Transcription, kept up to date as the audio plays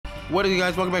What is you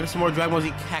guys? Welcome back to some more Dragon Ball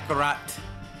Z Kakarot.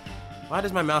 Why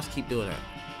does my mouse keep doing that?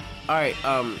 Alright,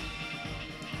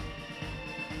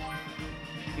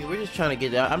 yeah, we're just trying to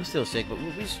get out. I'm still sick, but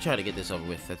we're just trying to get this over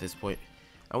with at this point.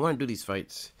 I want to do these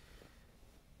fights.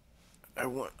 I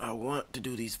want to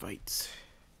do these fights.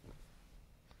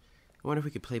 I wonder if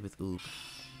we could play with Oob.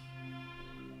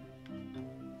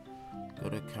 Go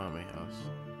to Kame House.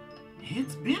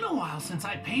 It's been a while since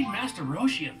I paid Master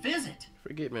Roshi a visit.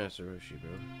 Forget Master Roshi,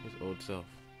 bro. His old self.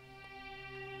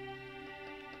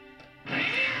 Yeah,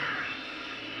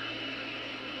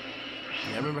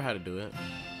 I remember how to do it.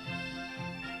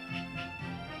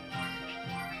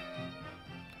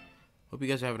 Hope you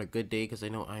guys are having a good day, because I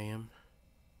know I am.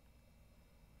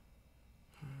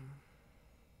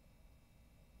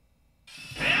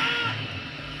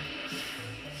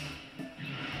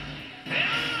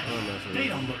 They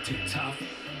don't look too tough.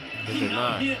 They're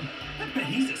not. Him. I bet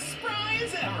he's as spry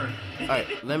as ever.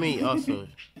 Alright, let me also...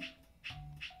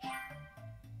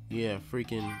 Yeah,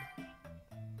 freaking...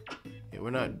 Yeah, we're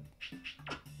not...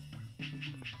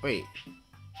 Wait.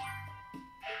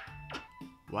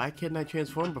 Why couldn't I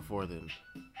transform before then?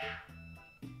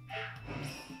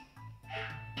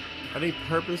 Are they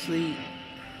purposely...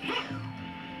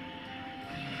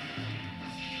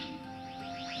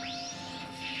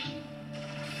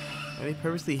 Are they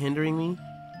purposely hindering me?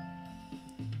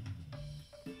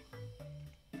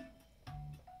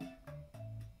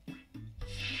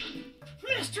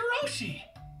 Mr. Roshi,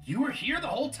 you were here the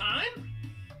whole time?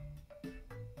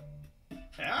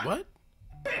 Huh? What?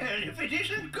 Well, if it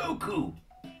isn't Goku.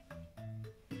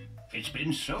 It's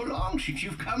been so long since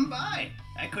you've come by.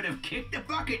 I could have kicked the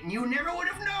bucket and you never would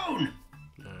have known.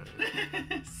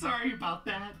 Sorry about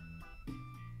that.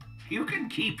 You can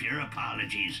keep your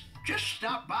apologies. Just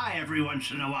stop by every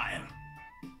once in a while.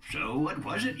 So what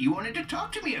was it you wanted to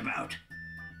talk to me about?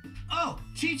 Oh,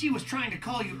 Chi-Chi was trying to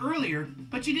call you earlier,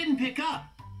 but you didn't pick up.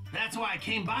 That's why I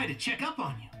came by to check up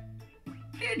on you.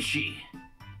 Did she?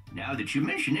 Now that you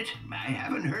mention it, I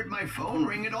haven't heard my phone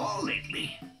ring at all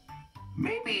lately.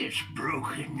 Maybe it's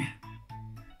broken.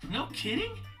 No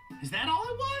kidding? Is that all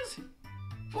it was?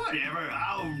 Whatever,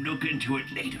 I'll look into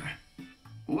it later.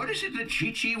 What is it that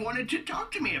Chi-Chi wanted to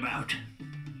talk to me about?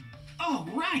 Oh,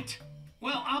 right.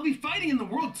 Well, I'll be fighting in the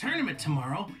World Tournament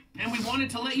tomorrow, and we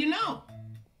wanted to let you know.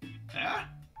 Huh?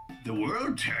 The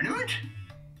World Tournament?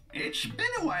 It's been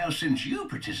a while since you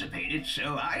participated,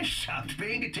 so I stopped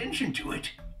paying attention to it.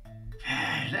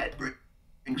 That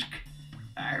brings...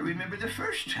 I remember the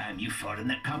first time you fought in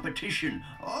that competition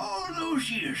all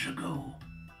those years ago.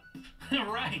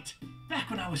 Right. Back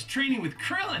when I was training with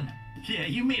Krillin. Yeah,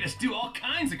 you made us do all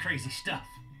kinds of crazy stuff.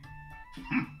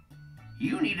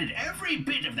 You needed every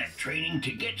bit of that training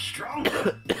to get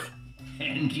stronger.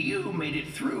 And you made it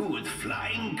through with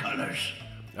flying colors.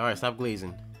 Alright, stop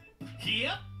glazing.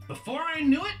 Yep. Before I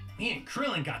knew it, me and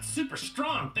Krillin got super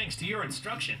strong thanks to your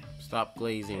instruction. Stop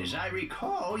glazing. As I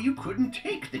recall, you couldn't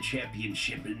take the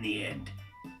championship in the end.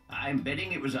 I'm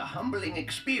betting it was a humbling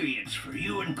experience for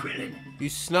you and Krillin. You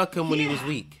snuck him when he was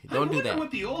weak. Don't do that. What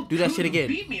the old do that shit again.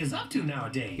 Beat me is up to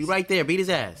nowadays. You right there. Beat his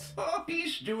ass. Oh,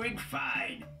 he's doing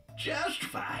fine. Just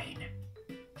fine.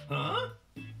 Huh?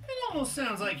 It almost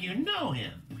sounds like you know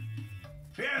him.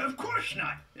 Yeah, of course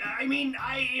not. I mean,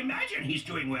 I imagine he's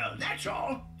doing well, that's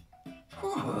all.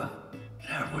 Whew,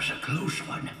 that was a close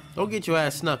one. Don't get your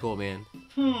ass snuck, old man.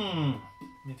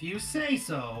 If you say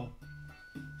so.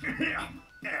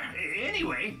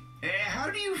 Anyway, how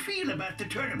do you feel about the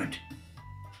tournament?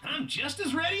 I'm just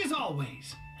as ready as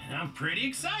always, and I'm pretty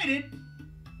excited.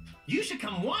 You should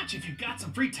come watch if you've got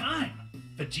some free time.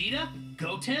 Vegeta,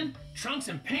 Goten, Trunks,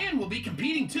 and Pan will be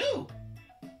competing too.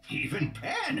 Even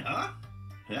Pan, huh?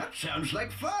 That sounds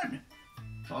like fun.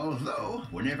 Although,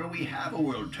 whenever we have a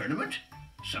world tournament,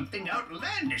 something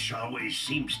outlandish always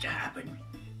seems to happen.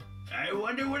 I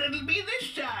wonder what it'll be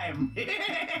this time.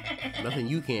 Nothing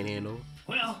you can't handle.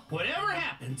 Well, whatever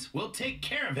happens, we'll take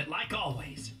care of it like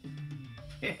always.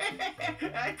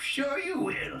 I'm sure you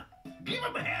will. Give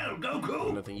him hell,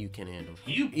 Goku. Nothing you can handle.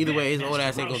 You Either way, his bet, old Mr.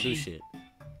 ass ain't gonna do Roshi. shit.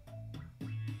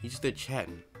 He's just there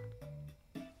chatting.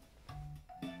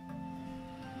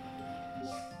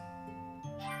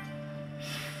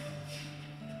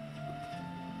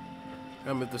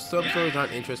 If the sub stories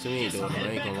aren't interesting, we ain't Guess I'll doing it.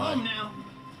 I head ain't back gonna home lie. now.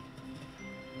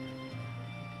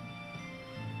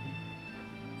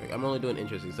 Like, I'm only doing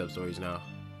interesting sub stories now.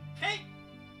 Hey,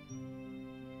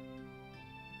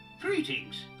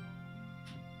 Greetings.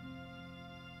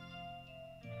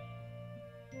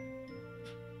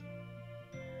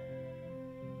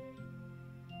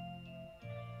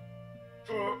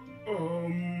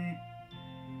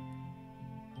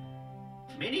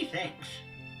 Many Many thanks.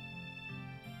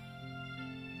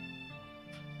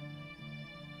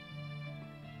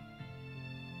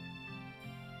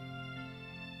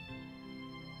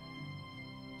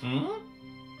 Hmm?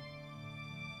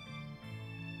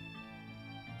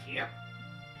 Yep.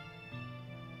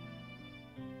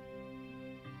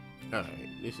 Alright,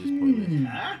 this is pointless.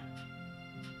 Huh?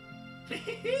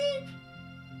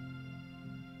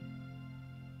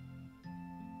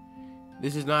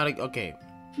 This is not a... Okay.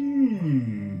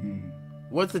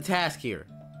 What's the task here?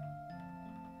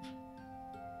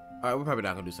 Alright, we're probably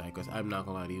not gonna do side quests. I'm not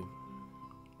gonna lie to you.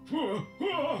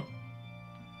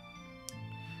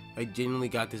 I genuinely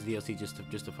got this DLC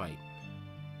just to fight.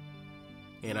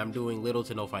 And I'm doing little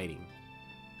to no fighting.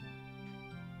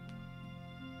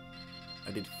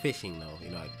 I did fishing though,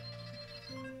 you know.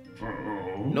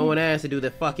 No one asked to do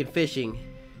the fucking fishing.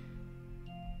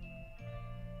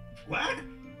 What?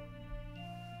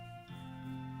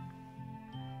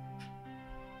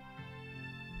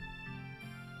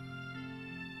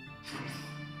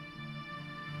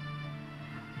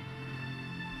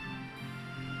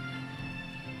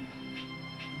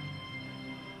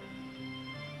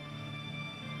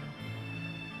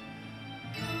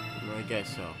 I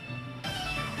guess so.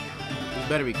 This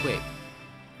better be quick.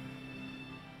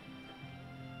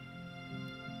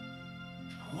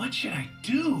 What should I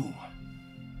do?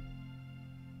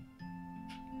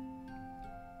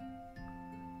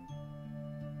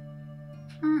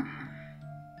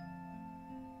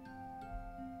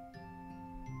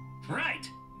 Right.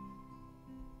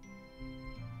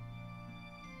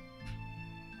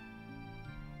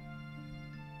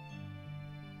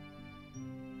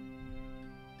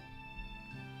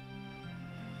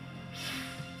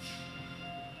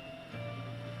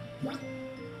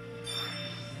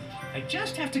 I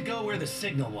just have to go where the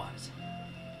signal was.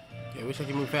 Yeah, I wish I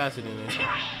could move faster than this.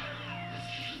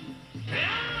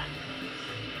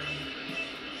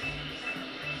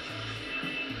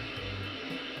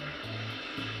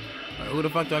 Alright, who the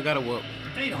fuck do I gotta whoop?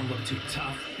 They don't look too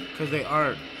tough. Cause they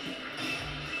aren't.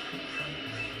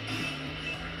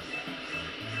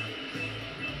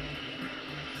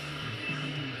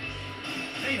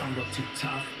 They don't look too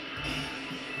tough.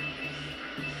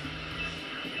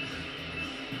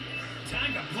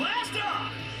 Time to blast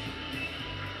off!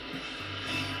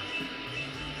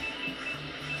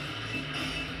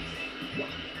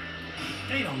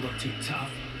 They don't look too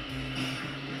tough.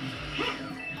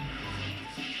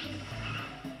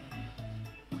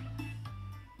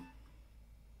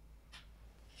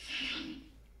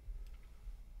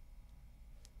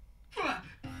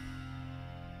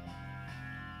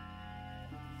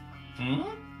 Hmm?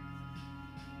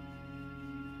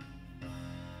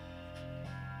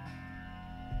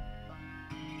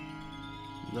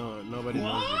 No, nobody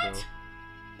knows you, What? bro.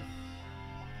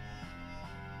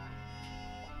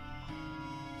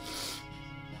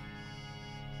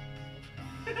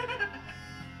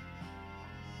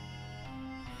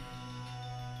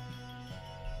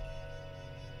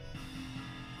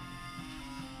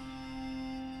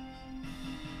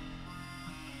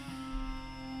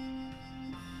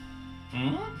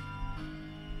 Hmm?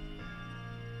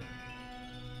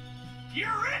 You're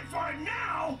in for it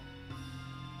now!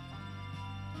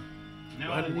 No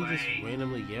Why did he way. just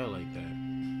randomly yell like that?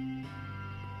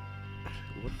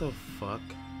 What the fuck?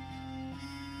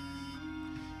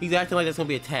 He's acting like that's gonna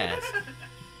be a task.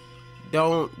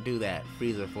 Don't do that,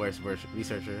 Freezer Force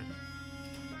Researcher.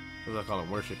 What do I call him?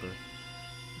 Worshipper.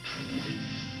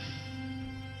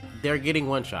 They're getting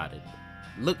one-shotted.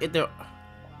 Look at their...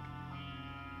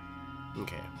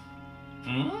 Okay.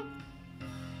 Hmm?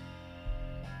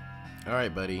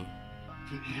 Alright, buddy.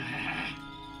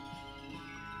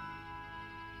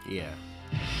 Yeah.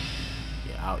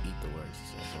 Yeah, I'll eat the words, he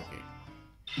says. Okay.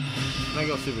 Can I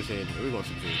go Super Saiyan? We're going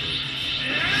Super Saiyan 3.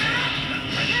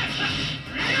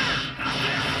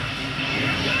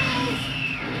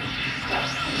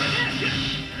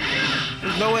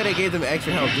 There's no way they gave them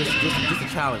extra help just to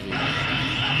challenge you.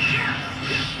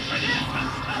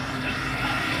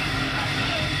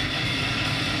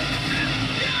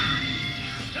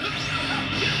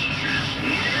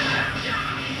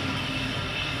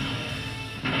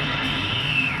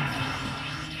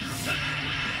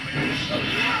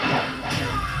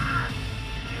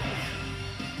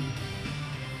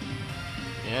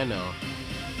 Yeah, I know.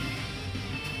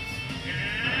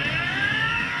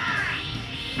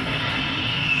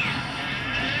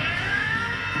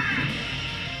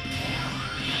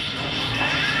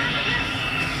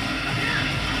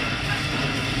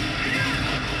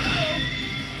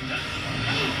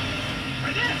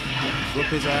 Whoop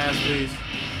his ass, please.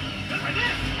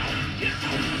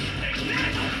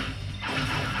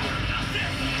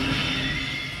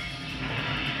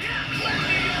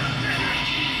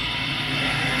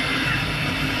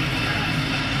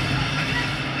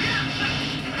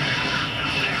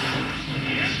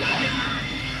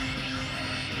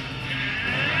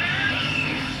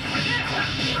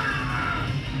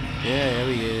 Yeah, there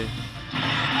we go.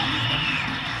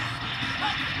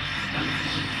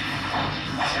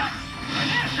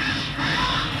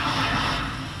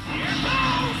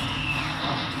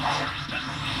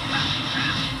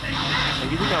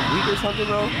 Like, you think I'm weak or something,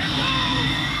 bro?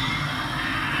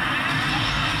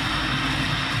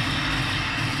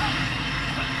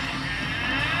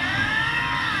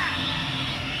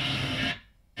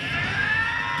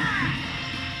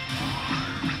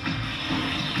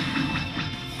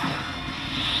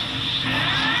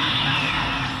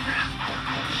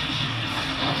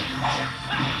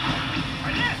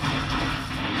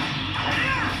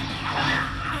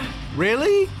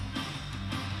 Really?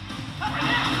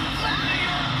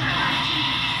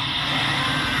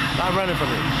 Stop running from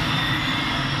it.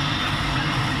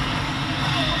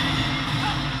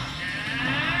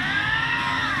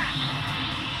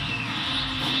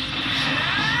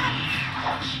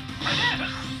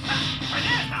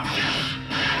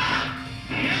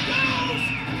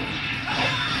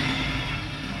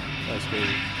 That's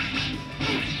crazy.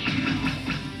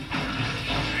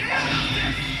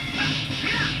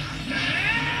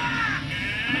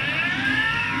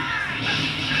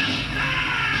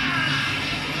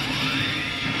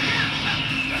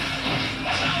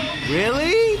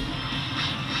 Really?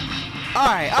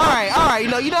 Alright. You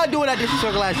know, you're not doing that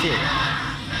disrespectful ass shit.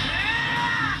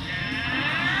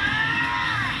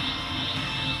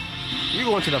 You're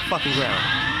going to the fucking ground.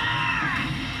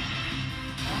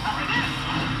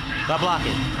 Stop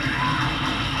blocking.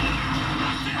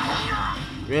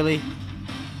 Really?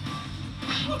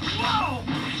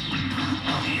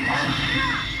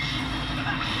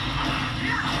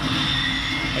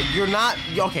 Like, you're not,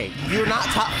 okay, you're not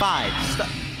top 5. Stop.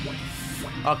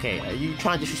 Okay, you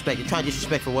trying to disrespect. You're trying to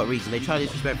disrespect for what reason? They try to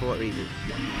disrespect for what reason?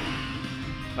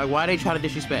 Like, why are they trying to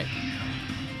disrespect?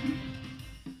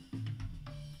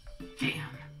 Damn.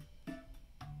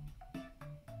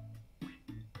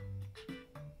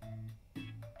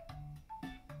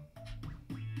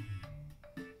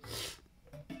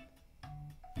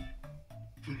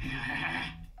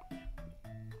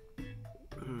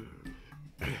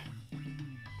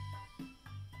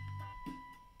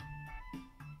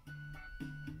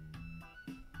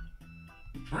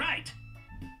 Right.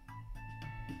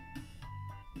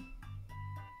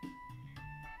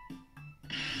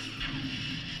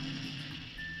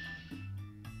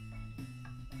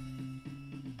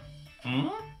 Hmm?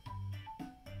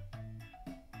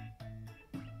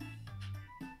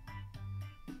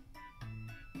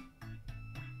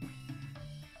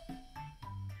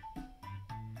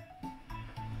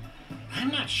 I'm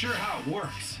not sure how it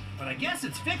works, but I guess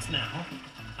it's fixed now.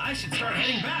 I should start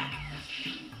heading back.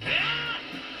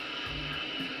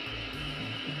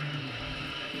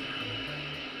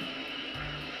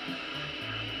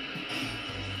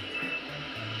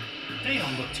 They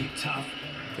don't look too tough.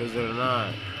 Because they're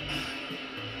not.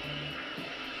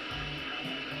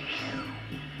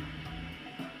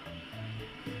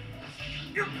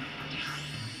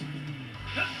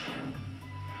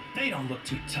 They don't look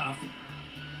too tough.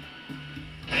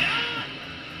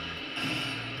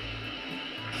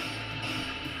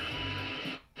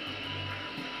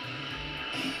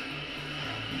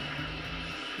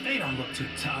 They don't look too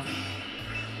tough.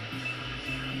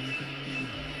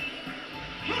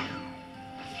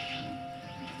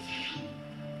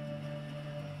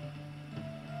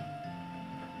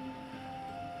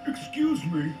 Excuse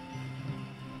me.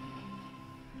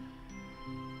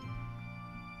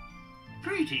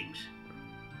 Greetings.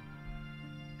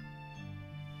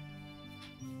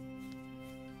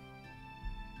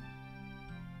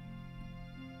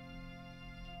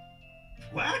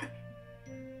 What?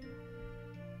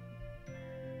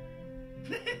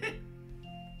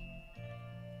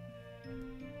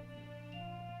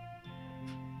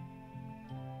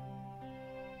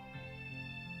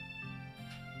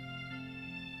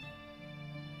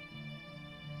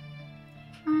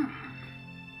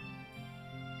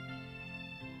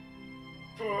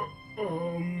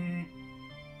 Um...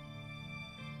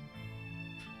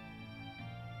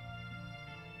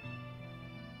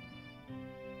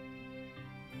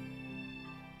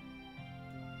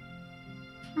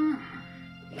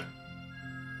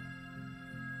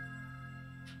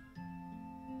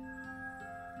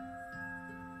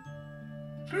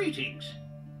 Greetings.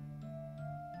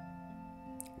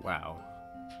 Wow.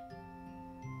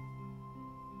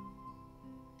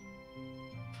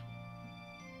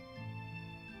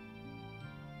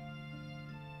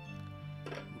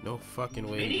 No fucking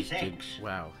way. Many you did- thanks.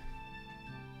 Wow.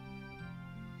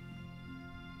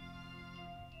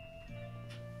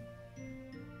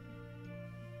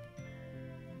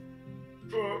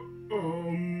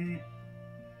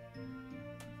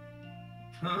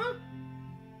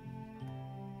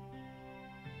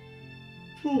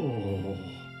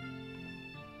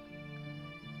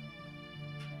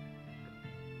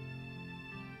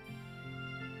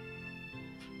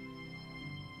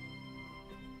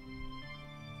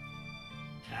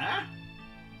 Huh?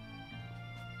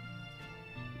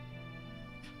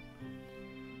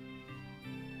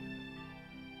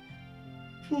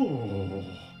 Oh.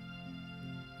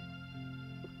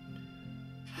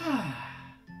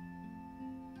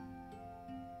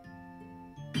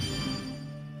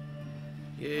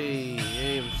 Yay,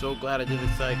 yay, I'm so glad I did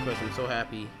this side quest. I'm so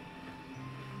happy.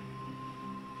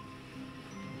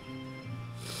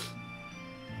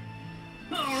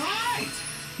 Alright!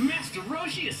 Master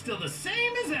Roshi is still the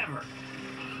same as ever!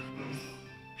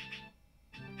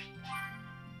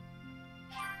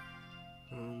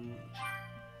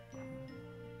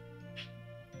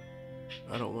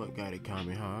 I don't want guided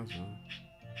Kamehameha.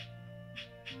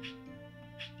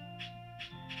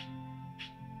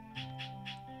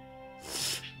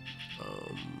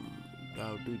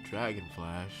 I'll do Dragon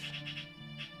Flash.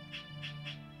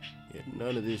 Yeah,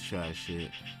 none of this trash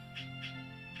shit.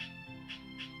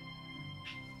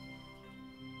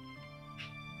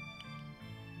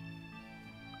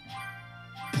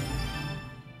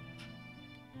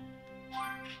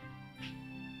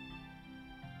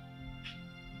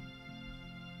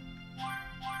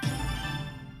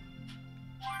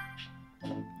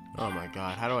 Oh my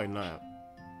god, how do I not?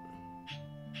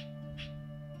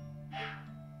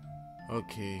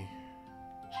 Okay.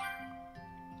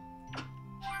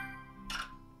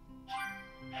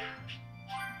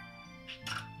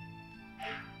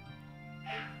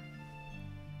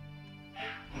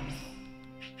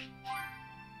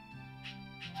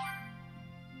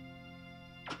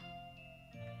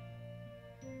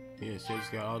 Yeah, so it's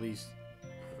got all these.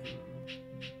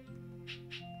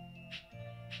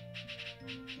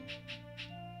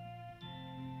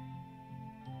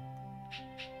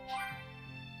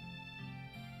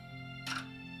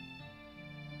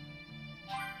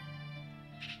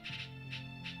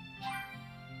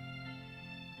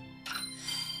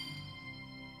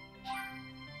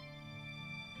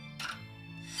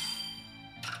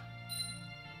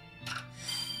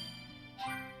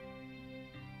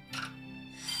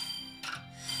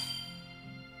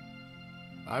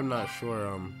 I'm not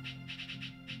sure,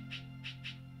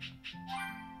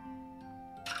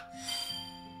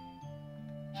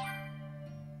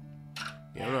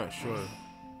 yeah, I'm not sure.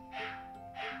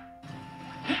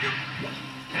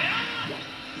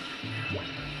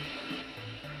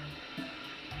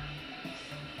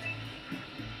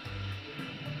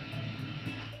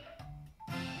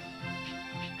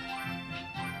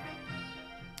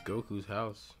 Goku's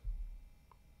house.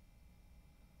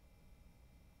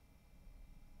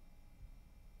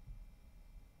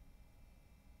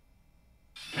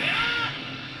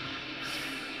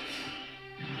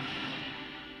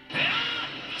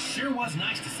 Sure was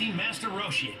nice to see Master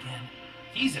Roshi again.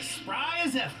 He's as spry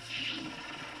as ever.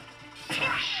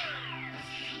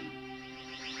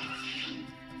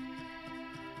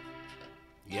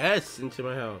 Yes, into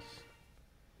my house.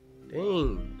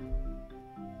 Dang.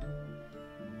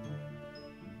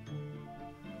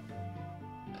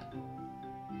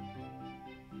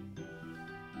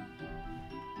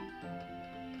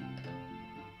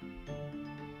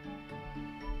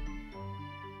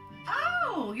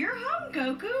 Oh, you're home,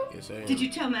 Goku. Yes, I am. Did you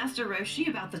tell Master Roshi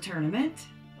about the tournament?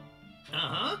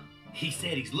 Uh-huh. He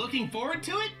said he's looking forward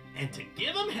to it and to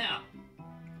give him hell.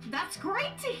 That's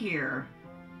great to hear.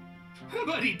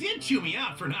 But he did chew me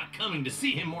out for not coming to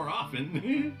see him more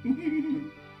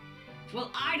often. Well,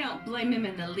 I don't blame him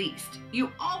in the least.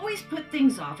 You always put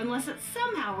things off unless it's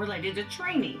somehow related to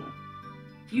training.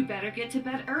 You better get to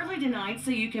bed early tonight so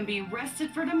you can be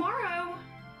rested for tomorrow.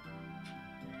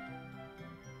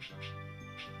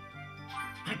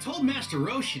 I told Master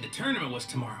Roshi the tournament was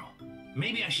tomorrow.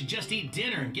 Maybe I should just eat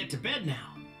dinner and get to bed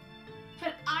now.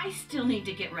 But I still need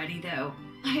to get ready, though.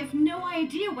 I have no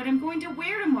idea what I'm going to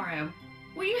wear tomorrow.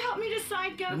 Will you help me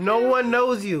decide, Goku? No one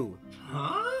knows you.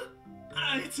 Huh?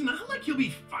 It's not like you'll be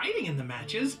fighting in the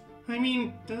matches. I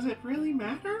mean, does it really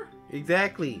matter?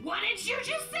 Exactly. What did you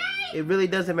just say? It really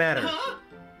doesn't matter. Huh?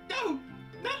 No,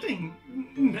 nothing.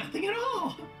 Nothing at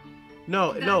all.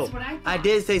 No, That's no. what I I thought.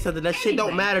 did say something. That shit don't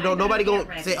Anyway, matter. I Don't better nobody get gonna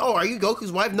ready. say, "Oh, are you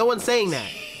Goku's wife?" No one's saying that.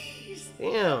 Jeez,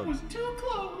 Damn. that was too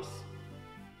close.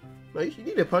 No, you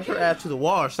need to punch her ass to the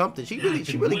wall or something. She really I've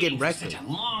been getting waiting for reckless. such a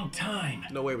long time.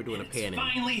 No way we're doing a It's panning.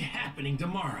 finally happening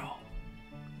tomorrow.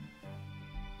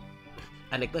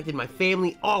 I neglected my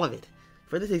family, all of it,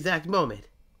 for this exact moment.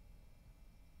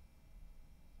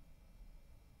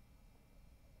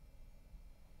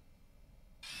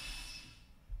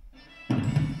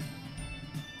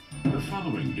 The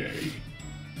following day.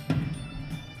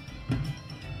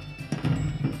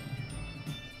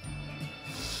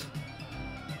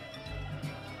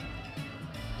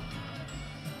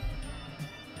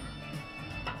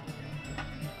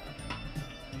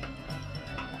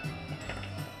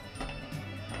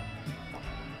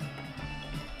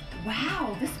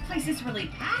 Wow, this place is really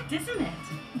packed, isn't it?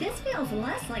 This feels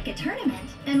less like a tournament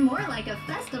and more like a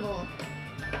festival.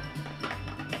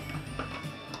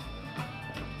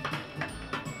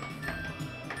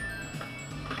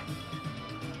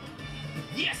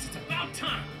 Yes, it's about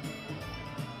time.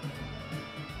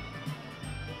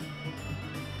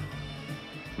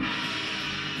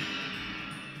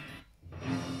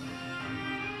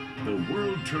 The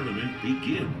World Tournament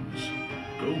begins.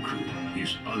 Goku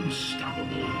is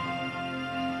unstoppable.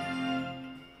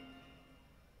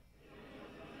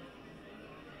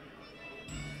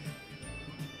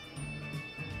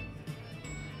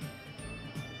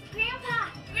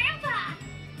 Grandpa!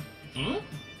 Hmm?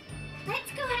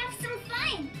 Let's go have some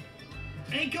fun!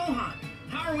 Hey, Gohan,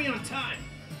 how are we on time?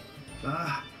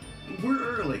 We're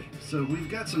early, so we've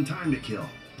got some time to kill.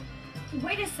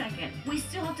 Wait a second. We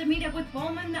still have to meet up with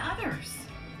Bulma and the others.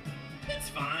 It's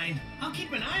fine. I'll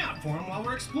keep an eye out for him while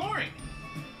we're exploring.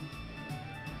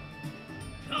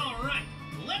 All right,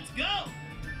 let's go.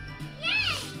 Yay!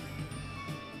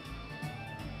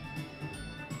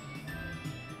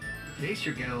 They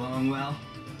sure get along well.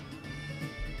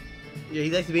 Yeah,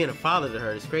 he's actually being a father to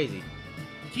her. It's crazy.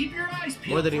 Keep your eyes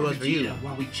peeled More than he for was for you. Vegeta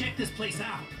while we check this place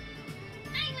out.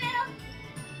 I will!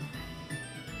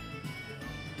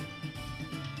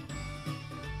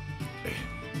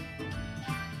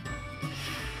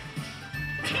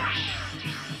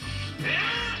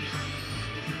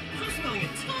 I'm smelling a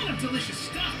ton of delicious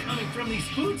stuff coming from these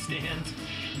food stands.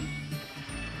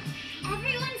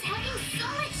 Everyone's having so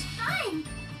much fun!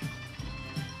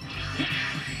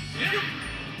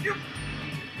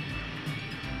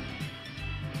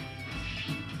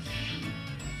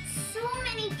 So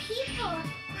many people!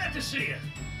 Glad to see you.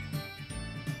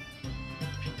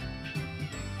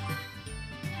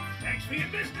 Thanks for your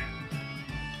business.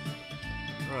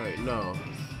 Alright, no.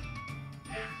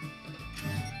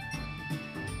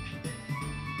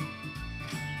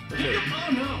 Okay. Oh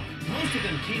no, most of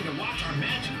them came to watch our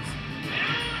matches.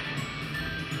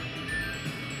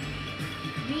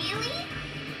 Really?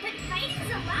 But fighting's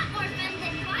a lot more fun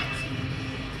than watching.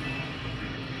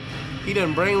 He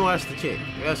done brainwashed the chick.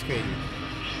 That's crazy.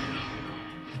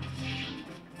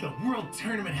 The World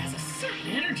Tournament has a certain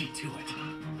energy to it.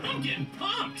 I'm getting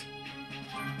pumped.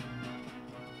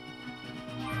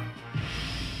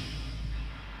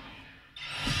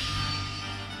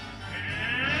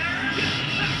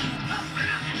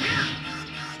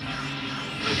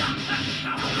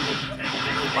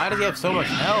 Why does he have so much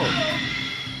health?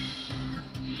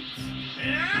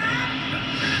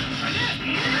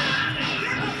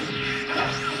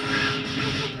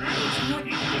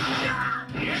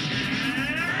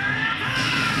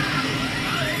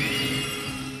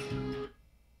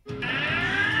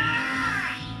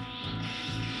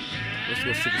 Let's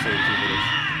go Super Saiyan 2 for this.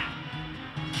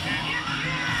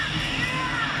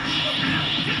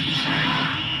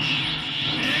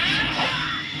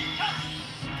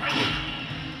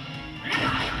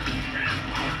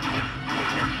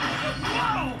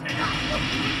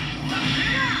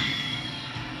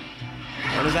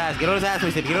 On his ass, get on his ass,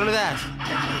 Wasted, get on his ass.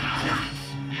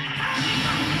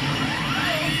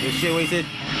 Good shit, Wasted.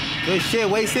 Good shit,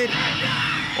 Wasted.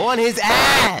 On his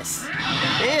ass.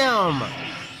 Damn.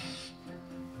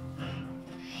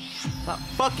 Stop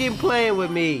fucking playing with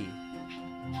me.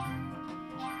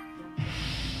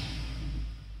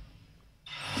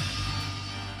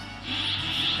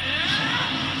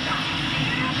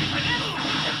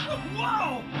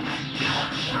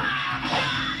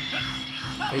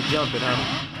 They jumping, huh?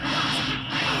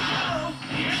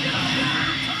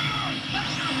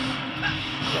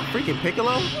 Yo, freaking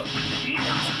Piccolo?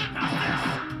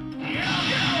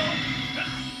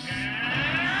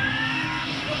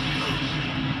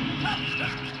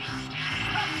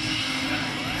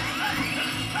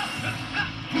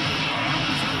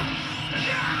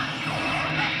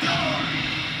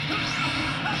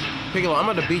 Piccolo, I'm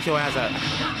about to beat your ass up.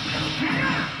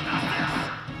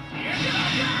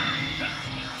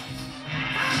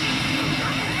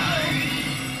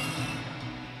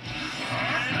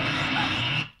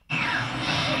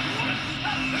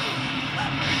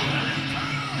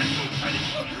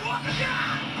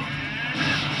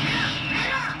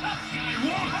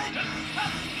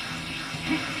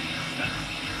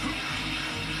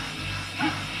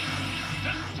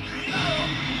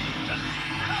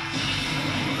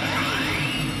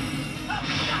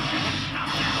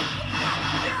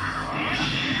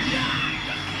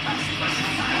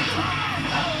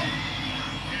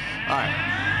 Alright.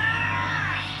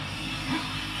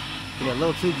 Get a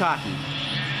little too cocky.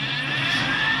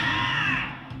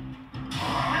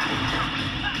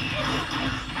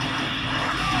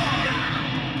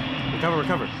 Recover,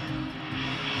 recover.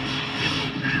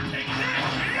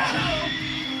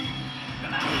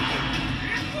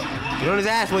 Get on his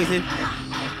ass, wasted.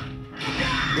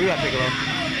 Where you at, Piccolo?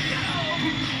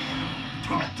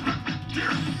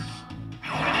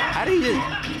 How do you just...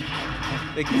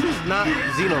 Like, this is not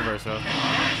Xenoverse, bro.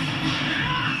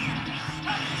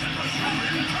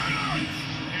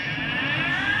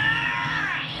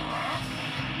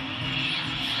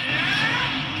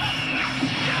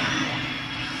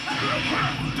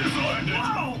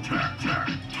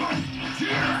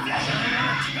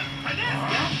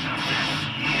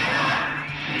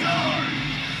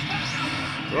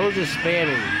 Bro's just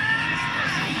spamming.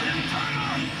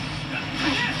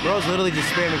 Bro's literally just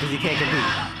spamming because he can't compete.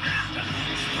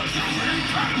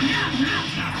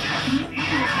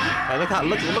 Right, look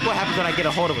what happens when I get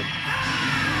a hold of him.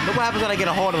 Look what happens when I get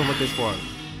a hold of him with this form.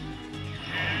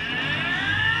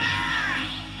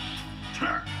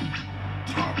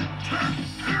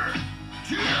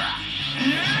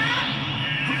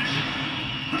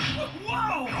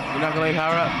 You're not gonna let me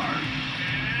power up?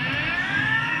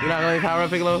 You're not gonna let me power up,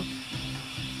 Piccolo?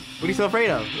 What are you so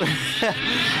afraid of? What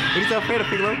are you so afraid of,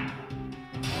 Piccolo?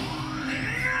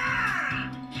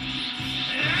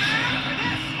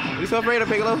 What are you so afraid of,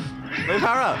 Piccolo? Let me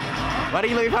power up. Why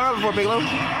didn't you let me power up before, Piccolo?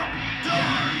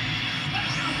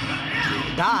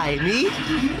 Die? Me?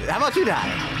 How about you die?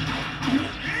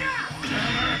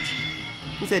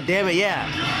 He said, damn it, yeah.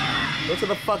 Go to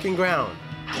the fucking ground.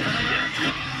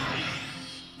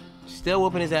 Still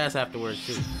whooping his ass afterwards,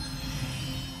 too.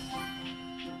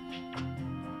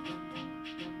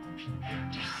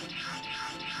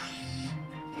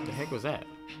 What the heck was that?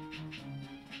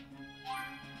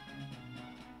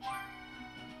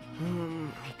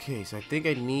 Okay, so I think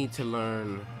I need to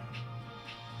learn...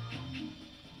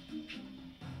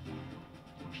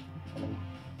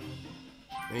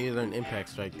 I need to learn Impact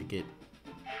Strike to get...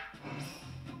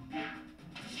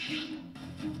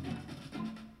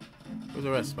 Where's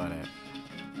the rest spot at?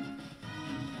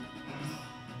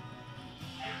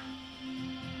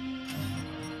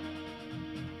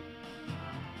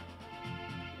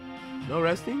 No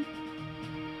resting?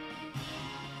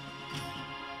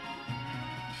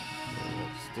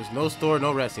 There's no store,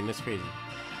 no resting. That's crazy.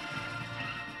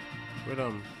 Where'd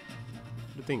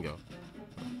the thing go?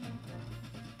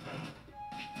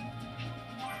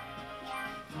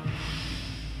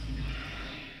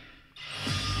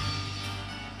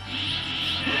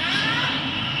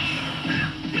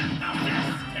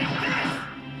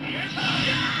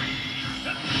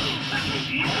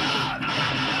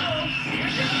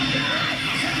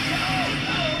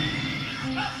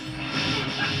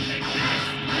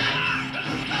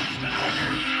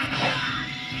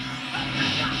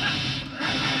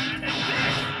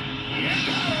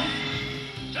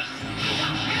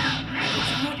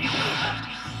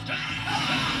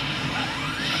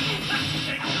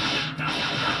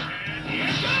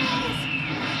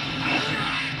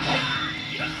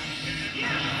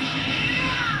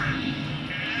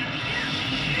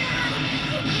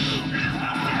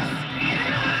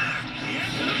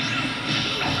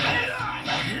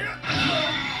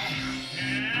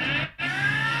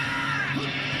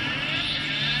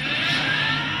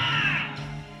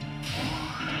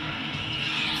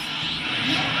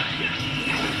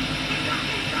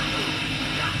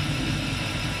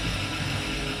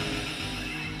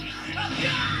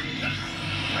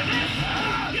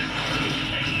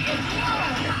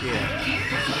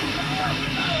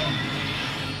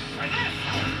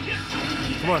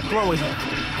 Come on, Weasel.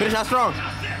 Finish out strong.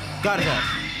 Got his ass.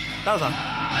 That was a...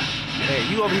 Hey,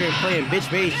 you over here playing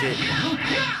bitch base shit.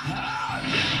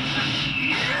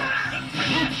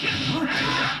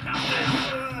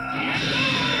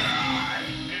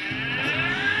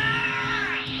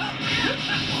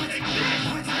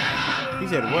 He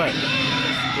said what?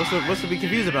 What's to be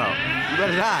confused about? You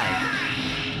better die.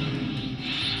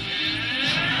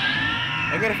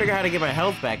 I gotta figure out how to get my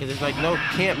health back, because there's like no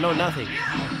camp, no nothing.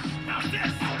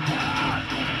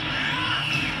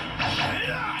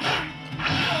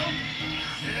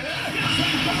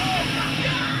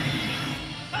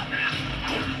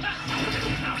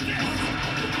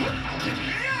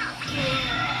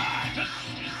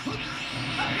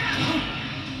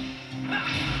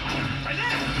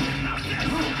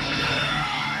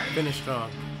 Finish strong.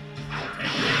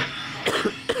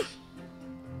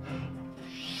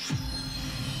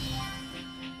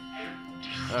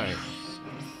 Alright.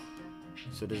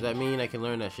 So does that mean I can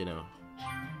learn that shit now?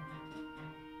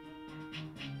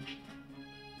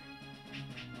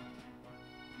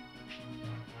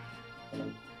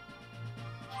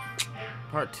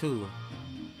 Part 2.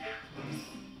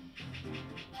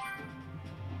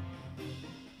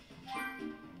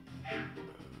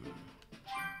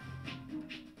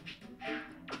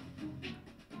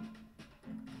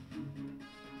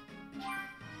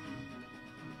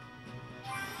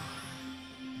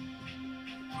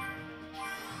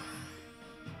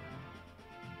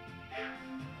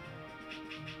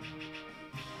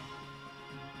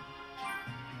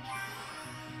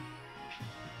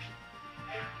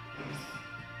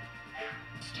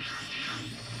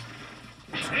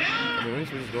 I mean, we're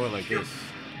just going like this.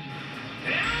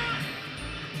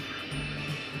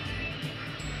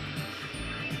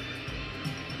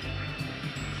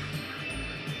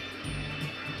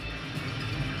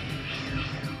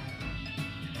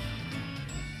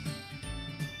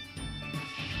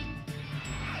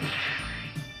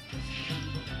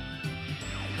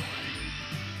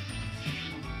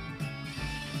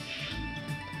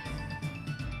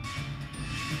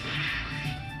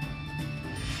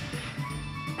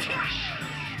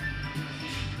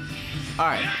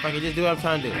 Alright, if I can just do what I'm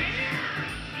trying to do.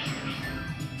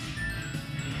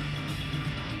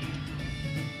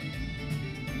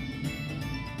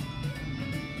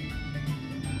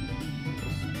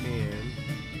 Spin.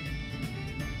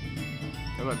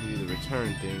 I'm about to do the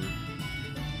return thing.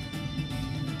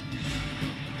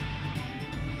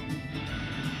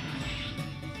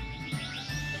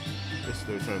 This is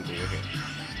the return thing, okay.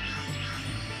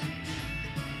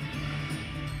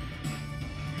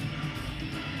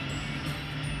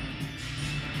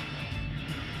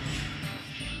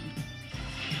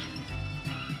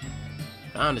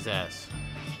 Found his ass.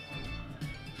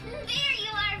 There you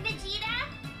are, Vegeta.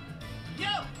 Yo!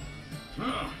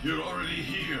 Oh, you're already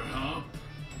here, huh?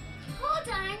 Hold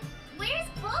on. Where's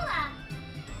Bulla?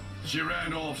 She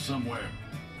ran off somewhere.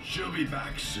 She'll be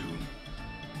back soon.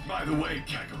 By the way,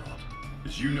 Kakarot,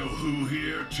 is you know who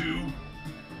here too?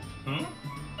 Huh?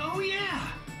 Oh yeah!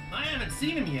 I haven't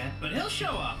seen him yet, but he'll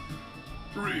show up.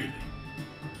 Really?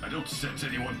 I don't sense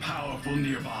anyone powerful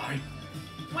nearby.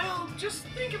 Well, just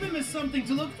think of him as something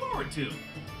to look forward to.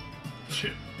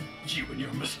 You and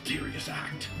your mysterious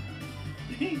act.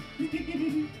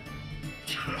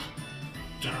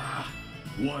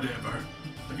 Whatever.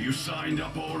 Have you signed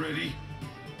up already?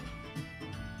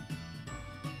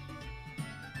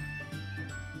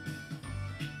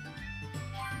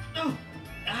 Oh,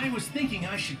 I was thinking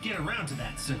I should get around to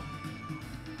that soon.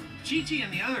 Chi-Chi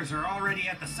and the others are already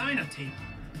at the sign-up table.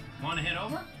 Want to head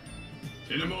over?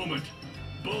 In a moment.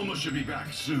 Bulma should be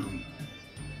back soon.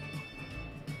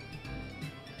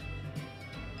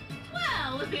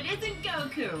 Well, if it isn't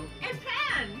Goku and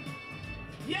Pan.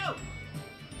 Yo!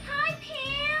 Hi,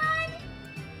 Pan.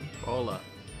 Hola.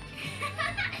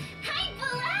 Hi,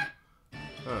 Bulla.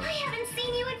 Huh. I haven't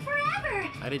seen you in forever.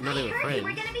 I didn't know they were I heard friends. you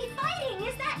were gonna be fighting.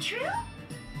 Is that true?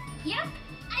 Yep.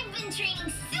 I've been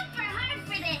training super hard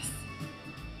for this.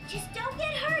 Just don't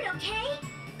get hurt, okay?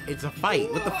 It's a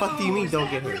fight. What the fuck do you mean Is don't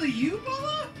that get hurt? really you, Bulla?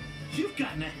 You've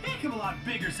gotten a heck of a lot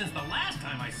bigger since the last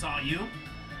time I saw you.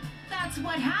 That's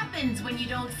what happens when you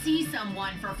don't see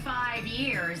someone for 5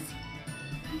 years.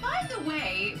 By the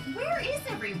way, where is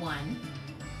everyone?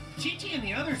 Chi-Chi and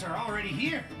the others are already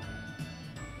here.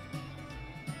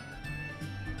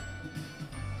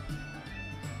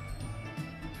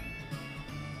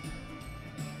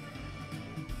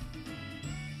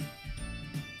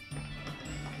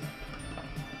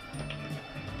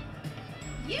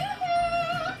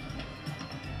 Yoo-hoo!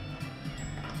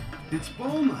 It's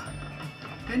Bulma.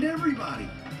 And everybody.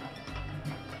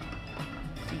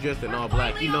 She's dressed in all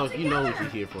black. You know what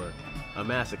she's here for. A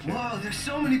massacre. Whoa, there's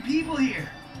so many people here.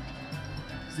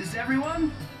 Is this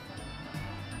everyone?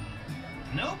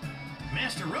 Nope.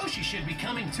 Master Roshi should be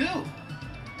coming too.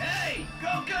 Hey,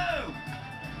 Goku!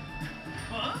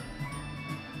 Huh?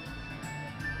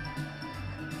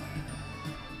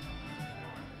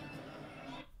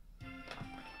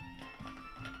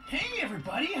 Hey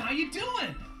everybody, how you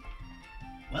doing?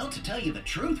 Well, to tell you the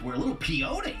truth, we're a little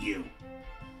PO'd at you.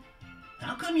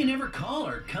 How come you never call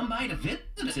or come by to visit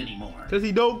us anymore? Because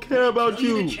he don't care about Tell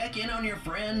you. to check in on your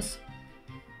friends?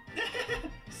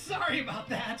 Sorry about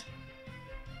that.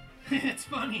 It's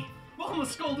funny. Bulma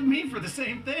scolded me for the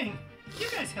same thing. You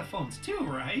guys have phones too,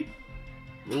 right?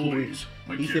 Please,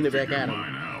 I He's can't sending it back figure at him.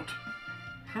 mine out.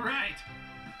 Right.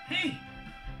 Hey,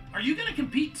 are you gonna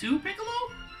compete too, Piccolo?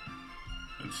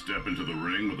 And step into the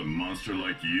ring with a monster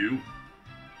like you?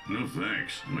 No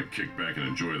thanks. I'm gonna kick back and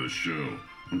enjoy the show.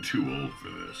 I'm too old for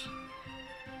this.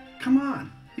 Come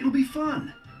on. It'll be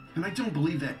fun. And I don't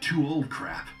believe that too old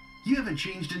crap. You haven't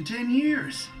changed in 10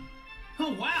 years.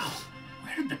 Oh wow,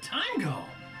 where did the time go?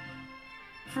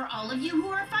 For all of you who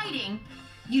are fighting,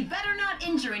 you'd better not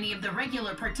injure any of the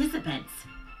regular participants.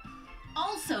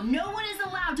 Also, no one is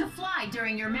allowed to fly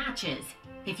during your matches.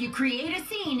 If you create a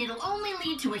scene, it'll only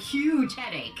lead to a huge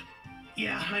headache.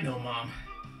 Yeah, I know, Mom.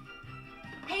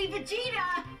 Hey,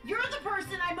 Vegeta, you're the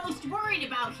person I'm most worried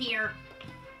about here.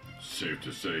 Safe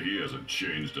to say he hasn't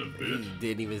changed a bit. He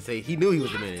didn't even say. He knew he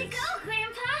was a We have to menace. go,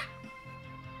 Grandpa.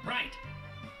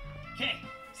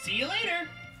 See you later.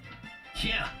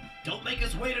 Yeah, don't make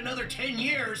us wait another 10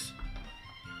 years.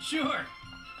 Sure.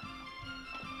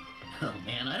 Oh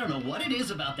man, I don't know what it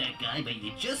is about that guy, but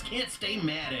you just can't stay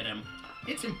mad at him.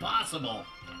 It's impossible.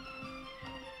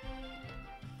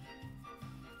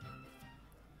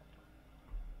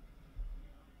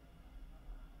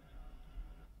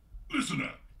 Listen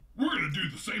up. We're gonna do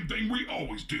the same thing we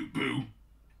always do, Boo.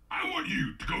 I want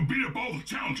you to go beat up all the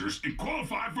challengers and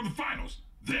qualify for the finals.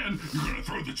 Then you're gonna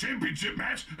throw the championship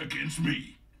match against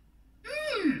me.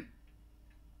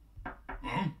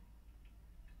 Huh?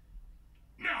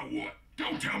 Now what?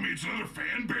 Don't tell me it's another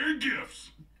fan bearing gifts.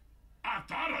 I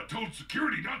thought I told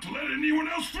security not to let anyone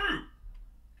else through.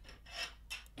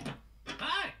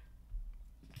 Hi.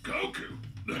 Goku.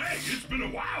 Hey, it's been a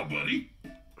while, buddy.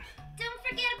 Don't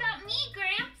forget about me,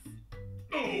 Gramps.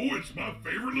 Oh, it's my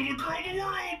favorite little girl in the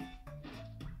world.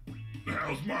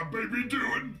 How's my baby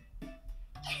doing?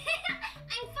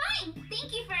 I'm fine.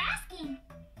 Thank you for asking.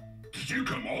 Did you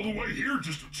come all the way here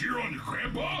just to cheer on your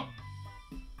grandpa?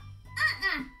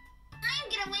 I'm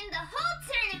gonna win the whole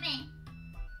tournament.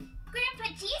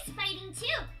 Grandpa G's fighting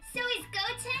too. So is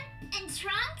Goten and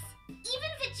Trunks.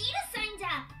 Even Vegeta signed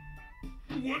up.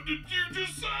 What did you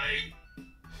just say?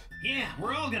 Yeah,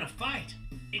 we're all gonna fight.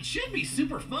 It should be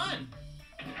super fun.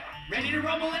 Ready to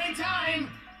rumble anytime.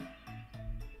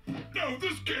 No,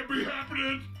 this can't be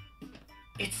happening.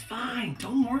 It's fine.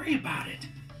 Don't worry about it.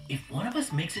 If one of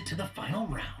us makes it to the final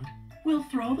round, we'll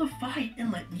throw the fight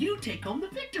and let you take home the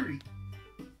victory.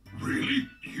 Really?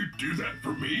 You'd do that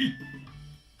for me?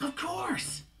 Of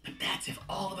course. But that's if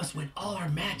all of us win all our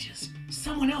matches.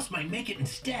 Someone else might make it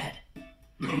instead.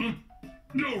 Huh?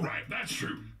 No, right, that's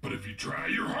true. But if you try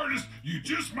your hardest, you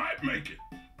just might make it.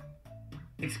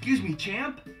 Excuse me,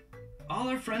 champ? All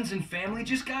our friends and family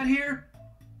just got here?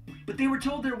 But they were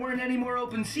told there weren't any more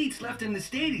open seats left in the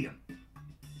stadium.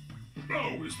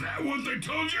 Oh, is that what they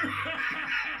told you?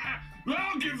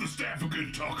 I'll give the staff a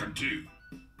good talking to.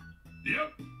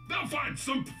 Yep, they'll find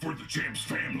something for the champ's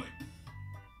family.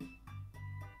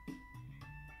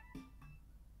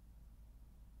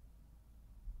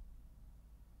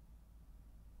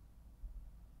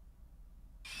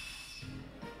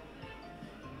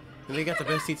 They got the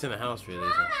best seats in the house, really.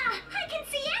 So. Ah, I can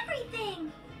see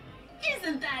everything.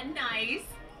 Isn't that nice?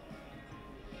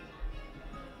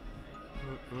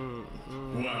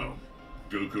 Wow,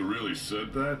 Goku really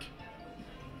said that?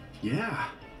 Yeah.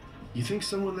 You think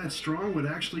someone that strong would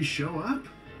actually show up?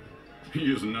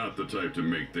 He is not the type to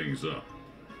make things up.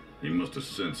 He must have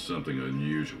sensed something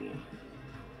unusual.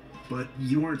 But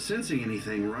you weren't sensing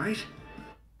anything, right?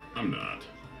 I'm not.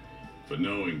 But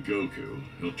knowing Goku,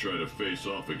 he'll try to face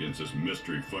off against this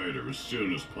mystery fighter as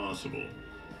soon as possible.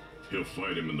 He'll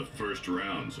fight him in the first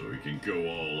round so he can go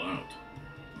all out.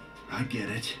 I get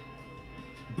it.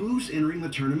 Boo's entering the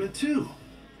tournament too.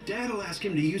 Dad'll ask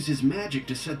him to use his magic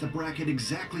to set the bracket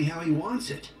exactly how he wants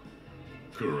it.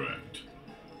 Correct.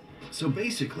 So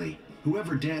basically,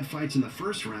 whoever Dad fights in the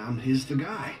first round is the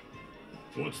guy.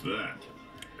 What's that?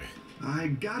 I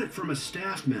got it from a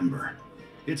staff member.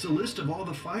 It's a list of all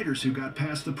the fighters who got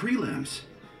past the prelims.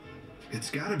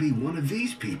 It's gotta be one of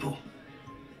these people.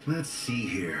 Let's see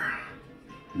here.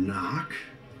 Knock,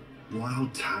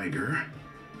 Wild Tiger,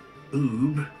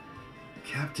 Oob,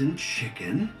 Captain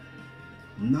Chicken,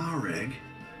 Nareg,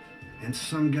 and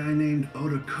some guy named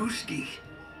Otakoski.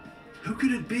 Who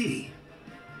could it be?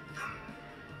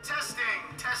 Testing,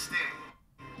 testing.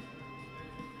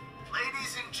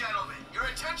 Ladies and gentlemen, your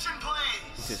attention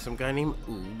please. There's some guy named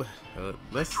Oob.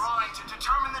 Let's. Drawing to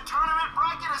determine the tournament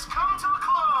bracket has come to a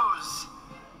close.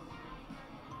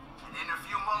 And in a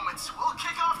few moments, we'll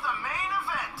kick off the main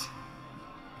event.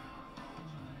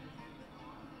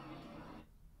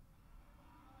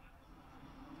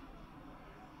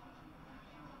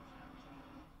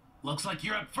 Looks like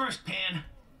you're up first, Pan.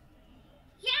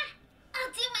 Yeah,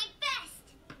 I'll do my best.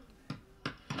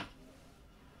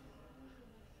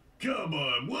 Come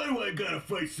on, why do I gotta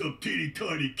fight some teeny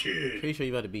tiny kid? Pretty sure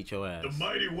you about to beat your ass. The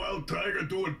mighty wild tiger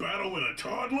doing battle with a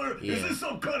toddler? Yeah. Is this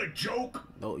some kind of joke?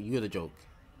 No, you're the joke.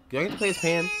 Do I get to play as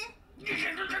Pan?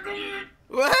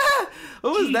 What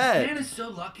was Jeez, that? Man is so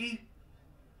lucky.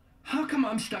 How come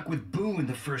I'm stuck with Boo in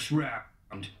the first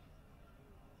round?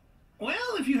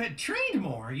 Well, if you had trained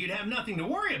more, you'd have nothing to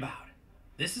worry about.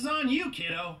 This is on you,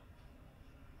 kiddo.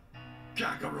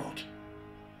 Kakarot.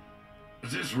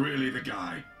 Is this really the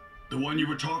guy? The one you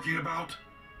were talking about?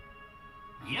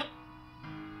 Yep.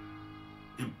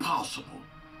 Impossible.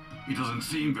 He doesn't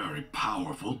seem very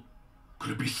powerful.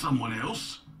 Could it be someone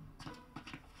else?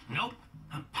 Nope.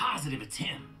 I'm positive it's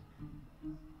him.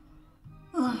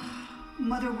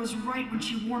 Mother was right when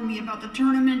she warned me about the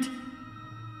tournament.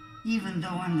 Even though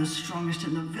I'm the strongest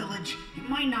in the village, it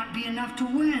might not be enough to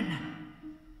win.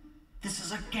 This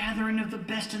is a gathering of the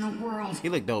best in the world. He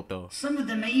look dope though. Some of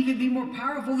them may even be more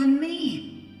powerful than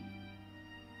me.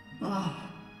 Oh,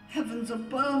 heavens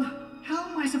above. How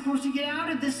am I supposed to get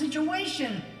out of this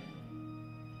situation?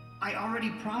 I already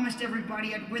promised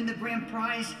everybody I'd win the grand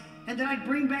prize and that I'd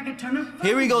bring back a ton of food.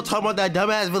 Here we go talking about that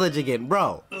dumbass village again,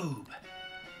 bro. Oob.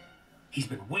 He's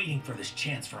been waiting for this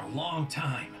chance for a long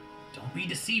time. Don't be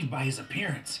deceived by his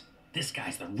appearance. This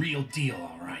guy's the real deal,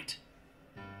 all right.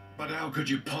 But how could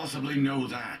you possibly know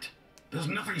that? There's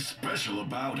nothing special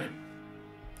about him.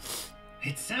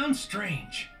 It sounds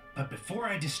strange, but before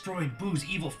I destroyed Boo's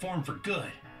evil form for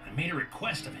good, I made a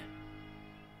request of him.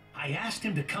 I asked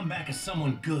him to come back as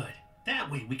someone good. That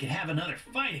way we could have another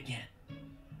fight again.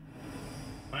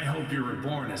 I hope you're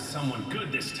reborn as someone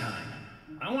good this time.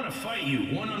 I want to fight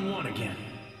you one-on-one again.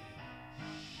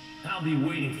 I'll be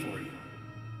waiting for you.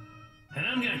 And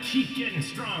I'm gonna keep getting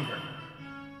stronger.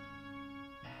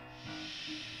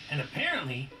 And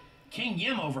apparently, King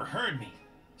Yim overheard me,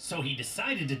 so he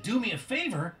decided to do me a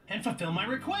favor and fulfill my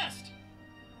request.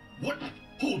 What?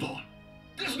 Hold on.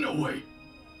 There's no way.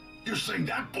 You're saying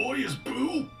that boy is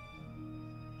Boo?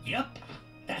 Yep,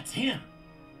 that's him.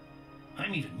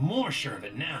 I'm even more sure of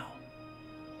it now.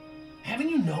 Haven't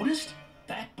you noticed?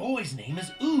 That boy's name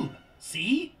is Oob.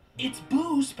 See? It's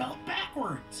Boo spelled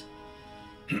backwards.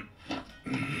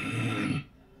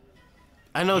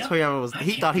 I know Toriyama was.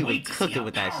 He thought he was cooking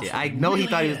with that shit. I know he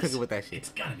thought he was cooking with that shit. It's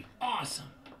gonna be awesome.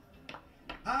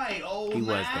 Hey, old He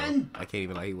was man. though. I can't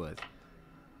even lie. He was.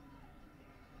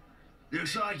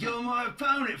 Looks like you're my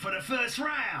opponent for the first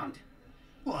round.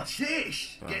 What's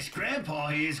this? Guess Grandpa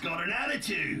here's got an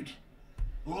attitude.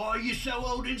 Or are you so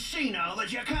old and senile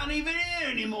that you can't even hear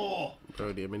anymore?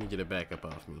 Brody, I'm gonna get a back up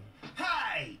off me.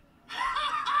 Hey!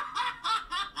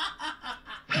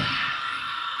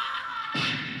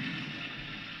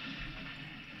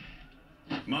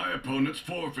 My opponent's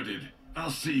forfeited.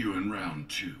 I'll see you in round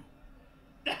 2.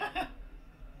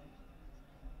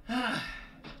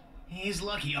 He's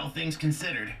lucky, all things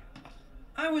considered.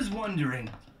 I was wondering.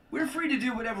 We're free to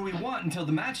do whatever we want until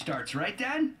the match starts, right,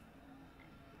 Dad?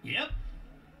 Yep.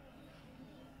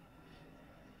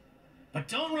 But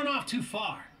don't run off too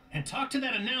far, and talk to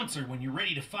that announcer when you're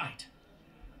ready to fight.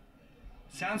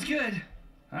 Sounds good.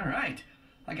 All right.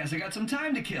 I guess I got some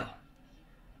time to kill.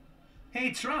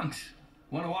 Hey, Trunks.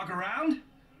 Want to walk around?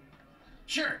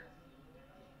 Sure.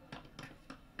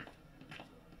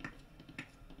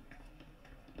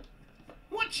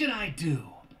 What should I do?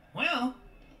 Well,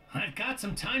 I've got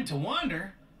some time to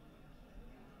wander.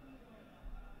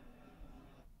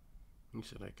 You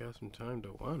said I got some time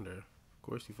to wander. Of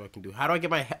course you fucking do. How do I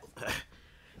get my health?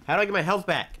 How do I get my health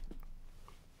back?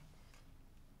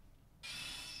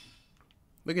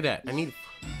 Look at that. I need.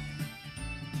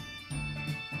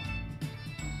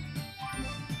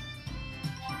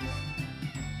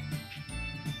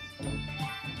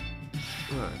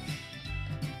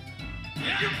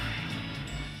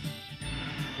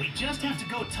 We just have to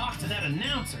go talk to that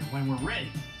announcer when we're ready.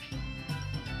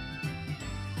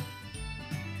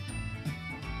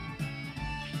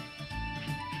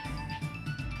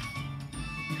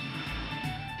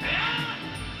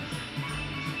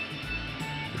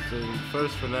 So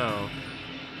first for now.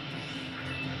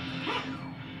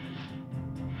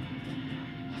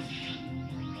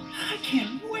 I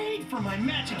can't wait for my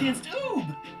match against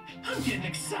Oob. I'm getting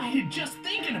excited just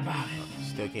thinking about it.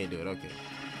 Still can't do it. Okay.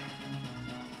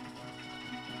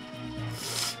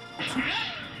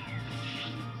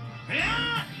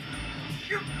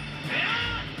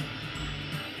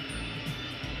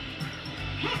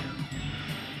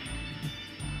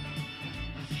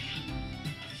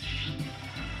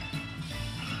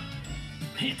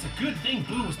 It's a good thing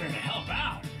Boo was there to help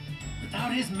out.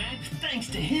 Without his magic, thanks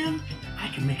to him, I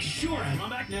can make sure I'm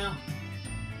back now.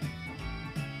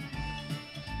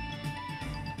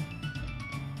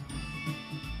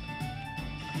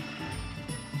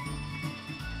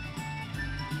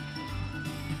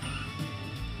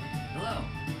 Hello.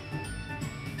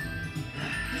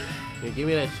 Yeah, give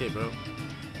me that shit, bro.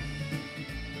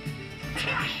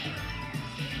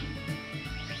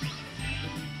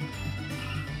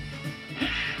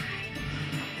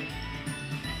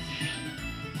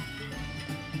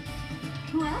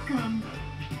 Welcome.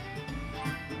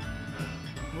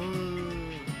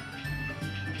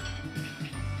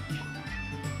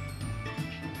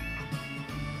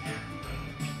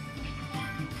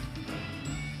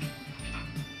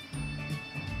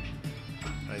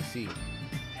 I see.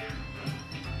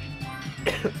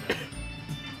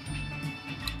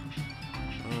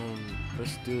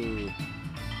 Let's do...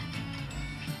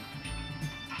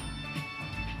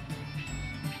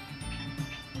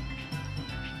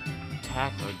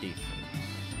 attack or defense?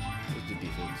 Let's do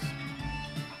defense.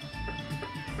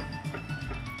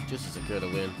 Just to secure the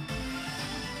win.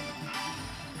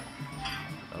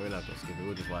 Oh, we're not gonna skip it.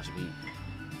 We'll just watch him eat.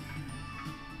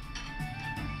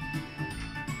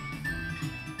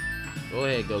 Go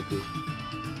ahead, Goku.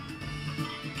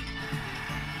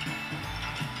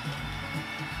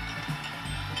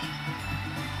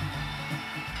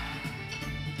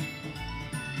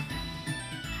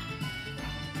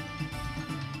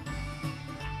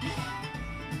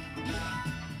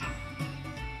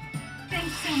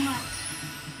 Thanks so much.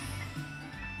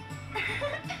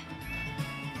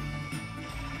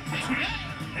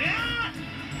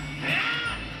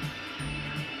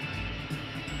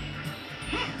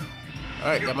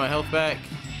 Alright, got my health back.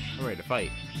 I'm ready to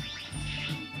fight.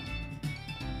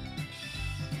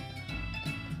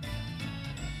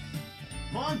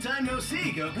 Long time no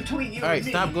see, Go. Between you Alright, and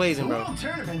me, stop glazing, bro. The world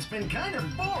tournament's been kind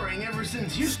of boring ever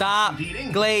since you Stop started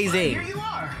competing. glazing. But here you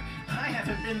are. I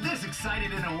haven't been this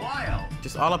excited in a while.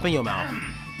 Just all up in your mouth.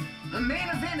 The main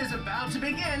event is about to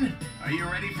begin. Are you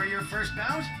ready for your first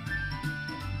bout?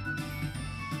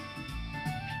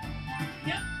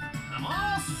 Yep, I'm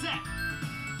all set.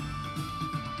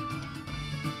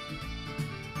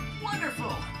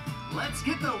 Wonderful. Let's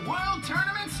get the world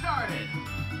tournament started.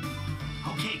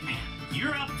 Okay, man,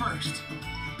 you're up first.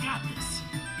 Got this.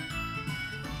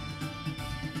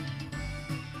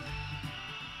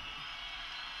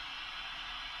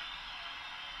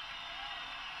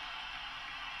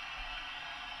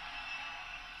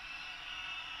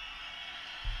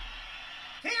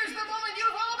 Here's the moment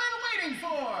you've all been waiting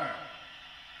for.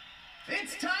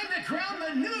 It's time to crown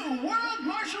the new World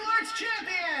Martial Arts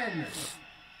Champion.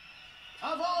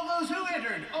 Of all those who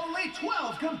entered, only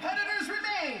 12 competitors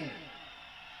remain.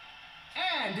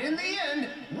 And in the end,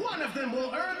 one of them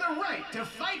will earn the right to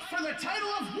fight for the title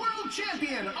of World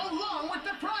Champion along with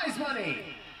the prize money.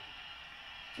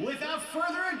 Without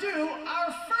further ado,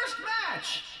 our first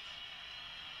match.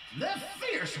 The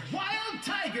fierce Wild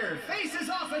Tiger faces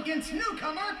off against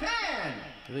newcomer Pan.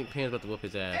 I think Pan's about to whoop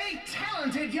his ass. A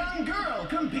talented young girl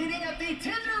competing at the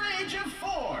tender age of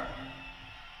 4.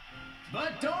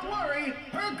 But don't worry,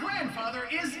 her grandfather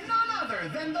is none other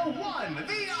than the one,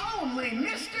 the only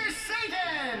Mr.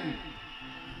 Satan!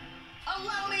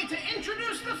 Allow me to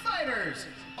introduce the fighters.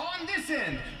 On this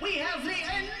end, we have the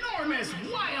enormous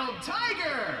Wild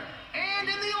Tiger. And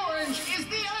in the orange is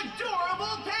the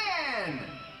adorable Pan.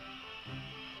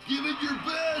 Give it your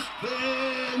best,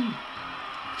 Pan!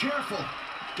 Careful.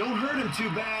 Don't hurt him too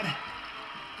bad.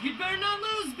 You'd better not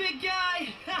lose, big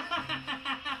guy.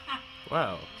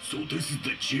 Wow. So this is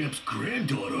the champ's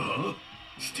granddaughter, huh?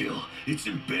 Still, it's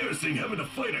embarrassing having to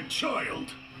fight a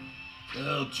child.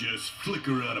 I'll just flick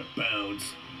her out of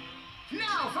bounds.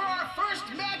 Now for our first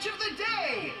match of the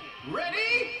day.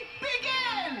 Ready?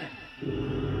 Begin!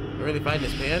 We're really fighting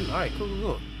this Pan? Alright,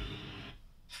 cool.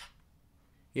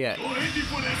 Yeah.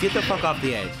 Get the fuck off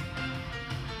the edge.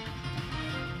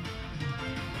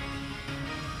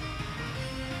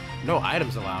 No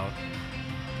items allowed.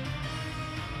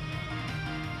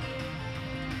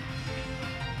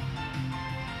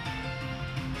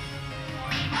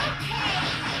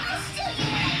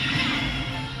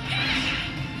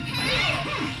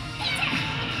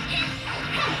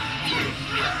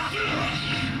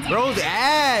 Bro's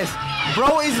ass!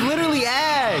 Bro is literally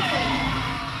ass!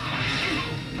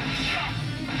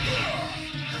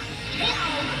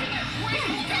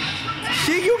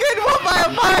 Shit, you getting whooped by a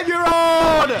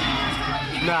 5-year-old!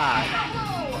 Nah.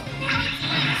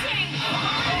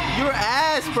 You're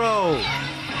ass, bro!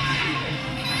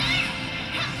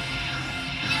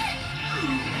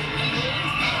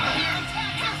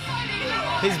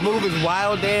 His move is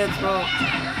wild dance, bro.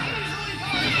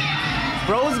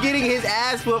 Bro's getting his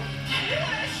ass whooped.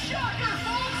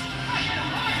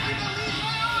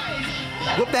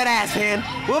 Whoop that ass, man.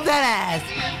 Whoop that ass.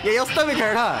 Yeah, your stomach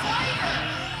hurt, huh?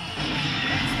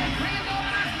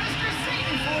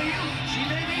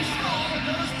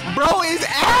 Bro is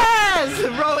ass!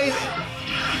 Bro is...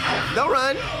 Don't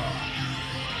run.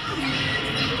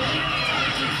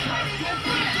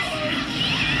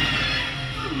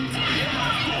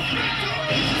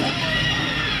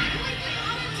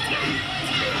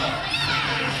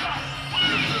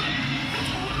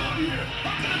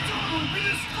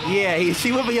 Yeah,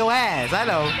 she whooping your ass. I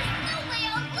know.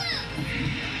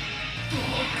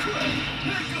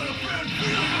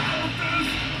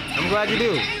 I'm glad you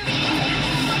do.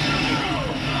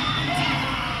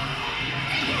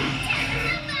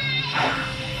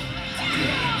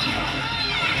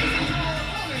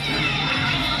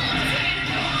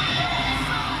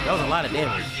 lot of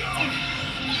damage.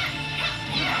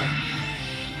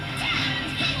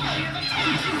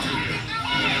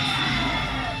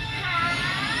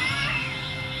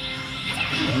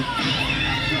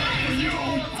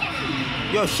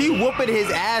 Yo, she whooping his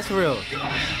ass for real.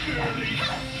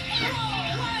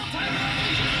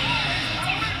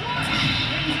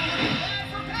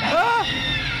 Ah!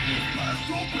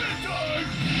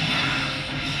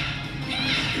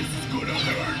 This is gonna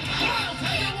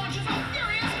hurt.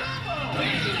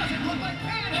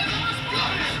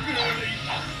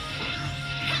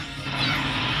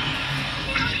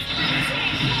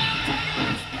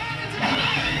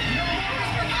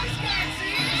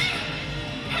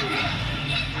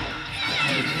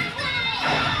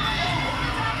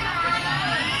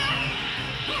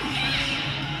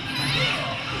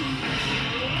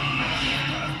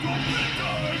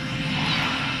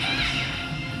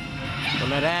 On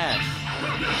that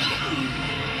ass.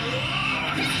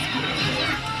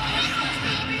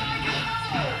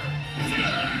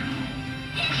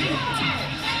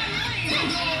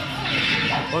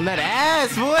 On that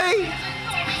ass, boy.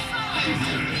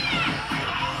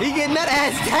 He getting that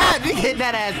ass tapped. He getting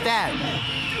that ass tapped.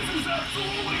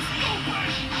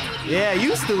 Yeah,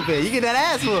 you stupid. You get that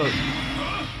ass whooped.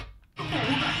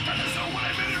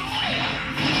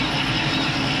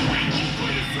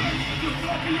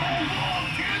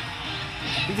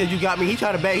 He said you got me. He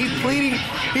trying to beg. He's pleading.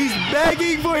 He's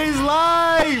begging for his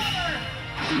life.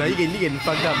 No, you getting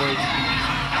fucked up, boy.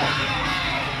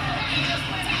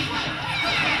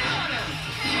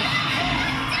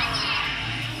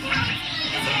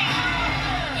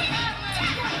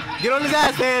 Get on his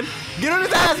ass, man. Get on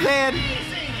his ass, man.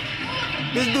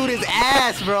 This dude is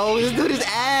ass, bro. This dude is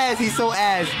ass. He's so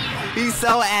ass. He's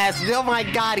so ass. Oh my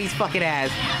God, he's fucking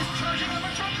ass.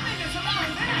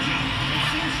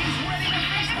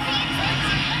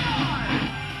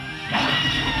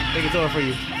 I think it's over for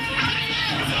you.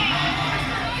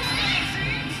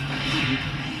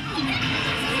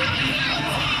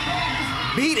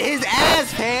 Beat his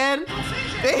ass, man.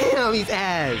 Damn, he's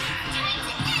ass.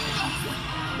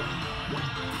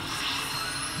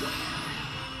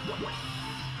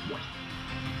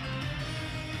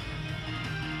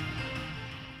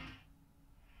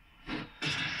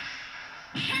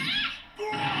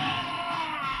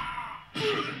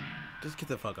 Just get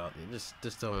the fuck out. Just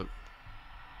don't.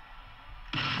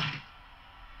 That's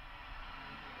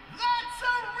a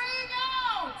ring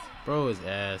out! Bro is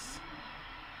ass.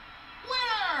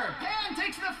 Winner! Pan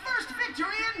takes the first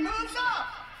victory and moves up!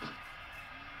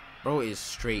 Bro is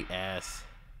straight ass.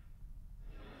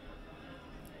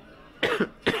 Apple,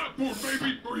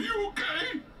 baby, are you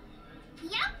okay?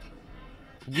 Yep.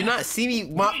 You not see me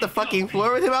mop the fucking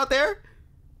floor with him out there?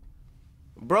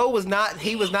 Bro was not,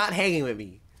 he was not hanging with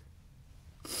me.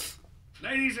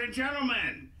 Ladies and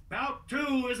gentlemen, bout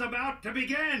 2 is about to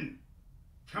begin.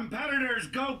 Competitors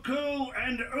Goku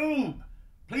and Oob,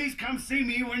 please come see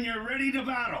me when you're ready to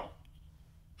battle.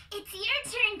 It's your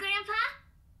turn, Grandpa.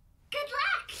 Good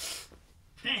luck.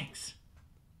 Thanks.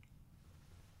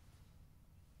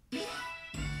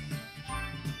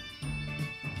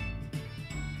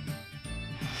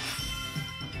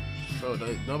 Bro,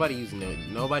 nobody using it.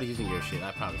 Nobody's using your shit,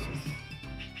 I promise you.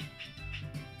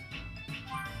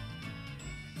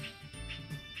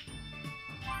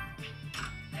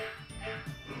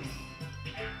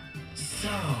 So,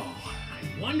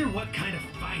 I wonder what kind of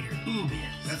fighter Oob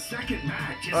is. The second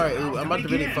match is Alright, about Oob, I'm to about to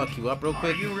really begin. fuck you up real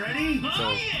quick. Are you ready? So,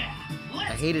 Oh yeah!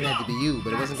 Let's I hated it had to be you,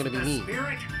 but it wasn't That's gonna be the me.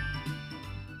 Spirit.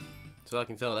 So I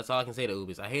can tell. That's all I can say to Oob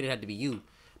is I hated it had to be you,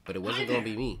 but it wasn't Hi gonna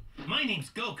there. be me. My name's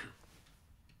Goku.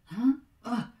 Huh?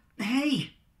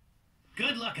 Hey,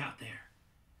 Good luck out there.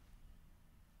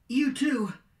 you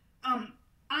too. I'm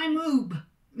Oob.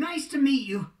 Nice to meet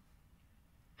you.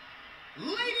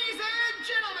 Ladies and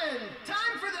gentlemen,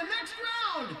 time for the next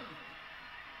round!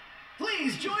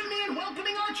 Please join me in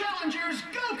welcoming our challengers,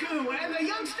 Goku and the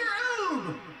youngster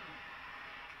Oob!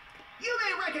 You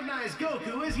may recognize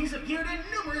Goku as he's appeared in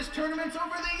numerous tournaments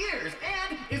over the years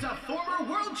and is a former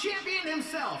world champion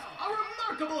himself, a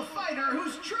remarkable fighter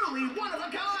who's truly one of a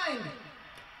kind!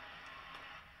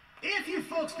 If you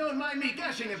folks don't mind me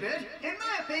gushing a bit, in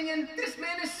my opinion, this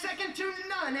man is second to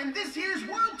none in this year's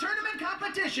World Tournament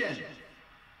competition.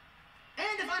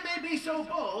 And if I may be so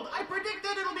bold, I predict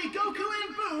that it'll be Goku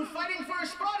and Boo fighting for a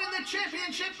spot in the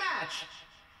championship match.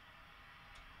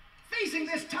 Facing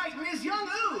this titan is young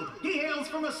Oob. He hails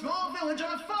from a small village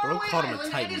on a faraway Bro called him a island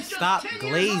and titan. is just Stop 10 years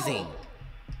glazing. old.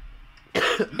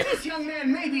 This young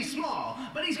man may be small,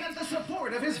 but he's got the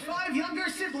support of his 5 younger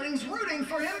siblings rooting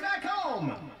for him back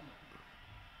home.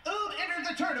 Oob entered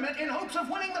the tournament tournament in hopes of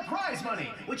winning the prize money,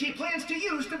 which he plans to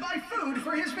use to buy food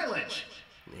for his village.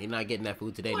 He's not getting that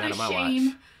food today, What not a on my shame.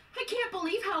 watch. I can't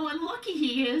believe how unlucky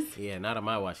he is. Yeah, not on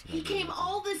my watch. He came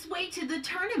all this way to the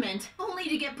tournament, only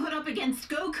to get put up against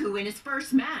Goku in his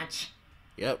first match.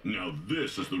 Yep. Now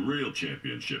this is the real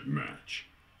championship match.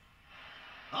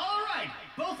 All right,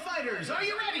 both fighters, are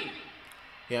you ready?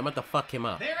 Yeah, I'm about to fuck him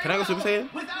up. There Can I go you Super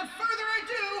Saiyan? Without further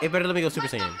ado, It better let me go Super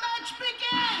let the Saiyan. match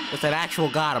begin! It's an actual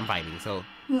god I'm fighting, so.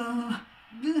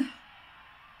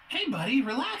 Hey, buddy,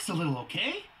 relax a little,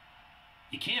 okay?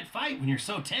 You can't fight when you're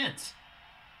so tense.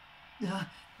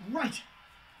 Right.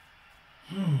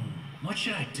 What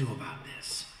should I do about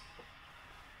this?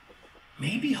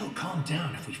 Maybe he'll calm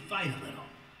down if we fight a little.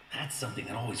 That's something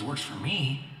that always works for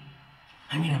me.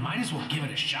 I mean, I might as well give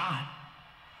it a shot.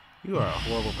 You are a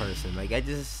horrible person. Like, I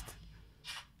just.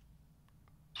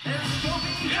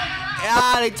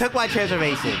 Ah, they took my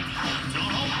transformation.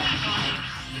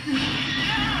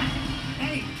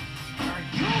 Hey, are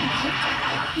you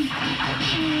alright?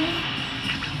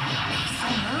 I'm so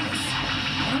nervous.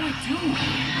 What do I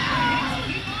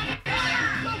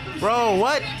do? Bro,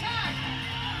 what?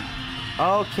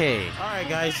 Okay. Alright,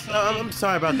 guys. I'm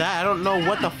sorry about that. I don't know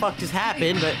what the fuck just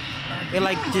happened, but it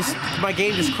like just my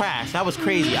game just crashed. That was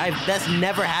crazy. That's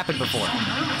never happened before.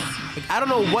 Like, I don't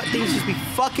know what things just be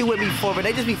fucking with me for, but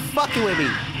they just be fucking with me.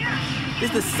 This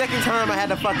is the second time I had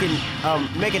to fucking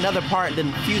make another part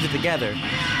then fuse it together.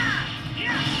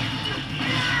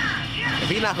 If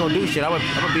he's not gonna do shit, I'm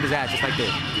gonna beat his ass just like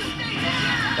this.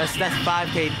 That's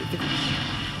 5K.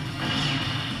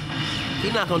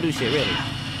 He's not gonna do shit, really.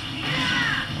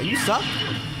 Oh, you suck?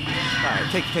 Alright,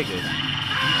 take this.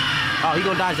 Oh, you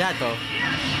gonna dodge that though.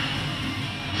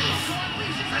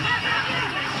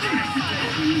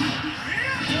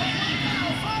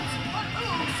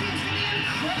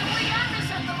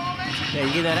 Yeah,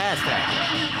 you get that ass tap.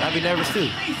 I'd be nervous too.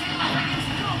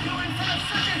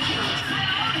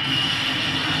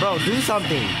 Bro, do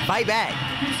something. Fight back.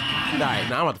 Alright,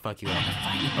 now I'm about to fuck you up.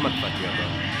 I'm about to fuck you up, bro.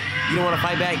 You don't want to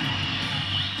fight back?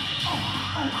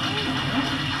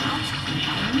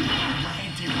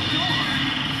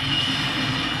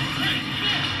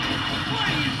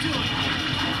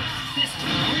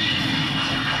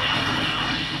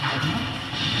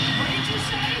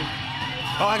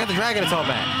 Oh, I got the dragon assault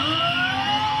back.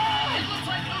 It looks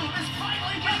like Oob is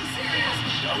finally getting serious.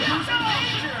 Goku's in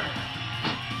danger.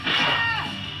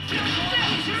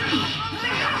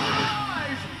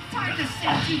 Time to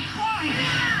set you crying.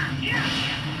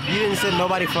 You didn't send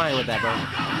nobody flying with that, bro.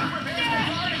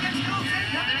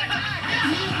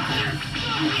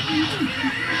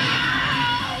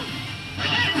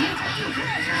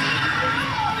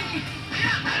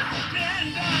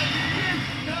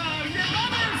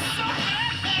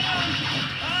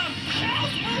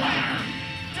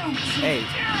 Hey,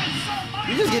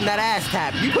 you just getting that ass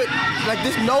tapped. You put, like,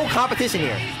 there's no competition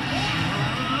here.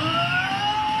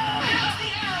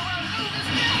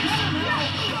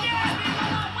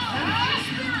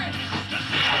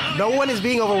 No one is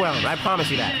being overwhelmed, I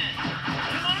promise you that.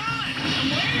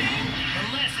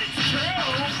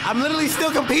 I'm literally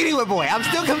still competing with boy. I'm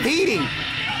still competing.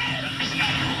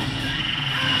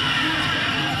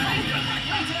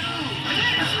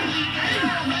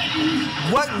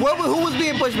 Who was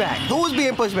being pushed back? Who was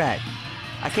being pushed back?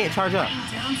 I can't charge up.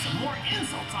 Down some more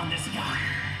insults on this guy.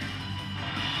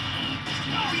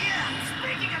 Oh yeah,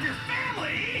 speaking of your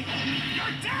family,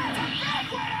 your dad's a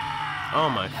bedwetter! Oh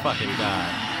my fucking god.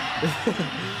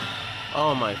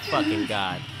 Oh my fucking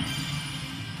god.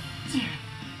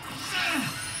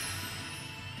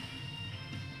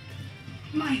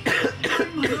 My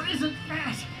mother isn't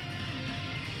fat.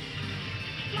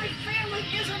 My family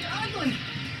isn't ugly.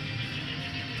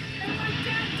 And my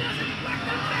dad doesn't whack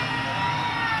the bed.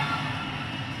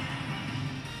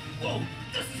 Whoa,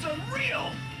 this is unreal!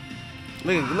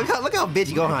 Look how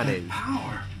bitchy Gohan is.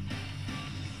 Power.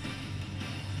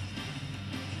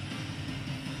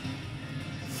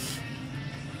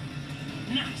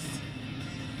 Nice.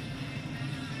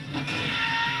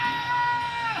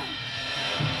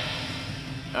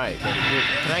 Alright,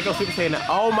 can I go Super Saiyan now?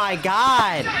 Oh my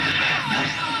god!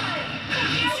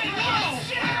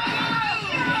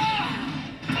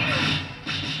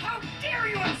 How dare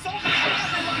you insult my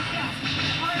family like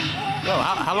that? Bro,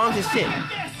 how long is this shit?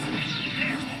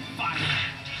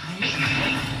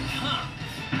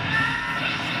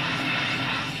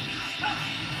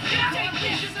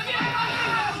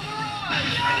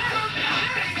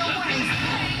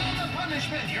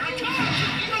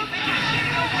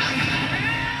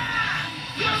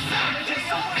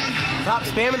 Stop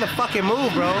spamming the fucking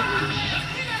move, bro.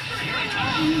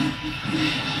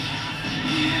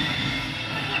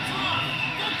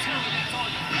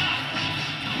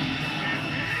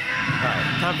 Alright,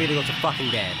 time for you to go to fucking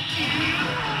dad.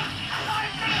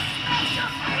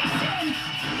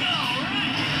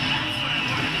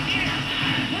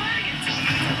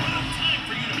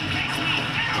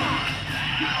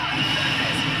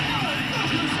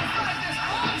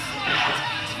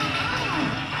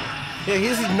 Yeah,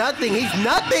 he's nothing. He's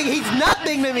nothing. He's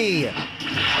nothing to me.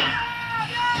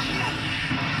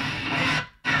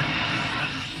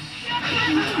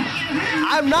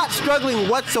 I'm not struggling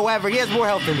whatsoever. He has more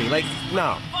health than me. Like,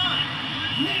 no.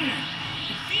 Man,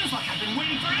 it feels like I've been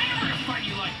waiting forever to fight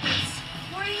you like this.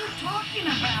 What are you talking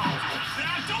about?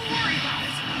 Don't worry about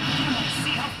it. Let's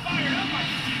see how fired up I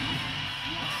can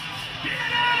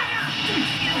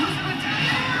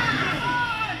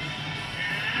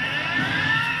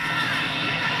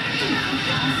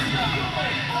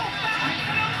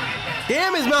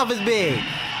Damn, his mouth is big.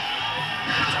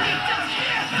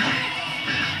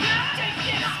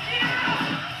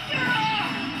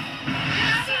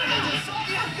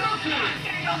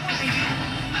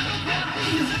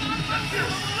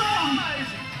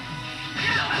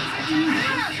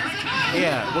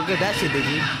 Yeah, what good that shit,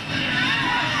 Diggy?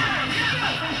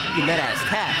 You get that ass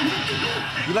tap.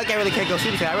 You like I really can't go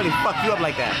Super Saiyan. I really fuck you up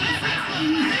like that.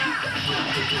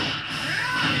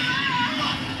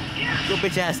 Get your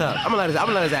bitch ass up. I'm gonna let his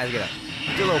ass get up.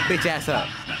 Get your little bitch ass up.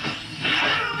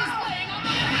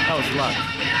 That was luck.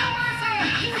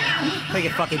 Take a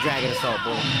fucking Dragon Assault,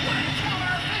 boy.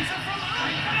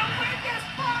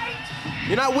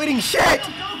 You're not winning shit!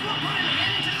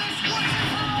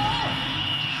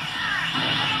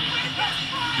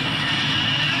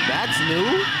 That's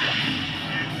new?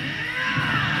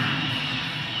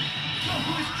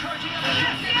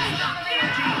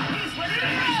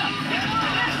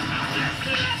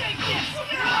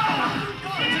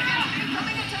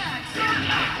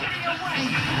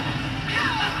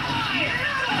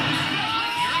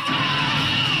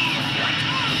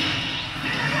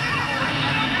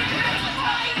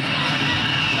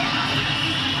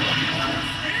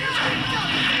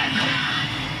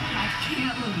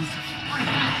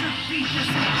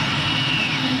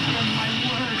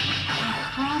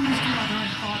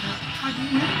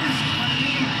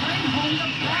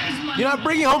 You're not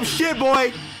bringing home shit,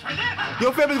 boy.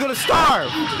 Your family's gonna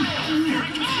starve.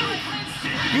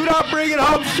 You're not bringing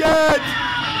home shit.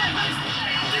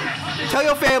 Tell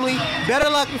your family better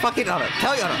luck. Fucking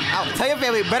tell your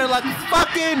family better luck.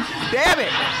 Fucking damn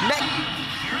it.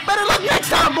 Better luck next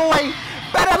time, boy.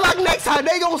 Better luck next time.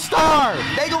 They gonna starve.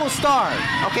 They gonna starve.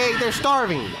 Okay, they're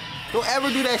starving. Don't ever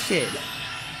do that shit.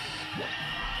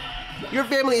 Your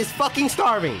family is fucking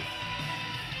starving.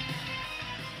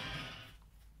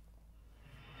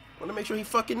 Wanna make sure he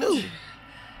fucking knew.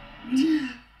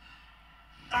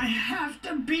 I have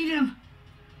to beat him.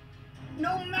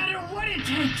 No matter what it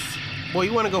takes. Boy,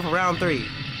 you wanna go for round 3.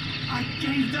 I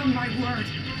gave them my word.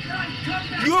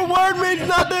 Your word means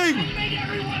nothing! I made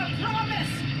everyone a promise.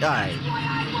 Alright. That's why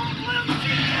I won't lose.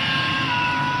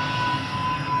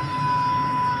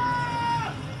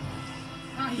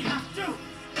 I have to.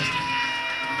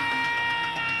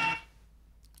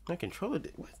 My controller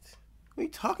did what? What are you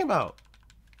talking about?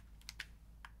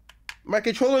 My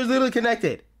controller is literally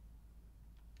connected.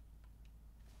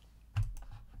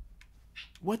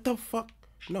 What the fuck?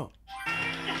 No.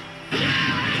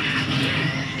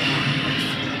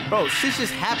 Bro, shit's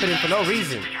just happening for no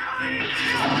reason.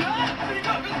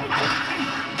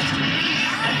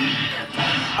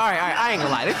 Alright, I ain't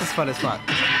gonna lie. This is fun as fuck.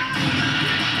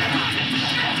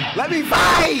 Let me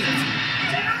fight!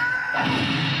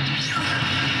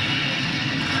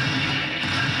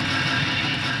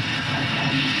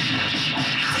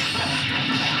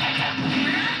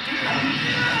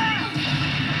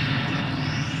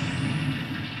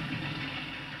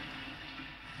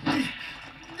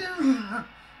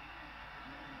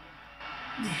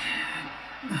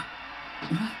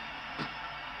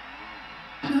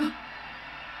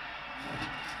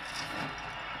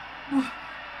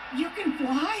 You can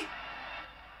fly?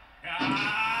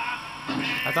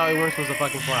 I thought we weren't supposed to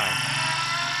fucking fly.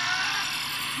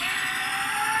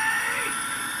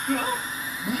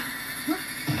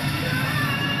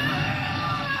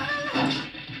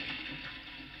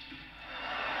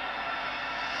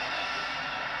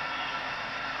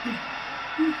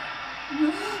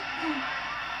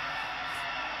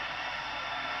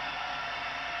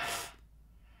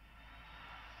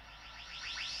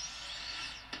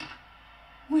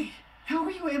 Wait, how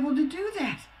are you able to do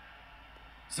that?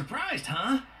 Surprised,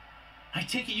 huh? I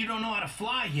take it you don't know how to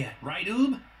fly yet, right,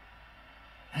 Oob?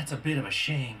 That's a bit of a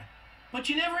shame. But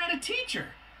you never had a teacher.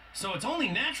 so it's only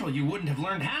natural you wouldn't have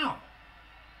learned how.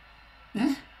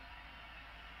 Eh?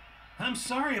 I'm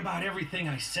sorry about everything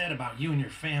I said about you and your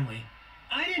family.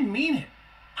 I didn't mean it.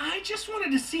 I just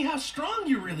wanted to see how strong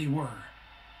you really were.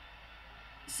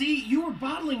 See, you were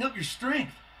bottling up your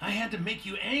strength. I had to make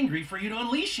you angry for you to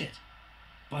unleash it.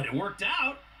 But it worked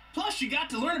out. Plus, you got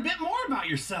to learn a bit more about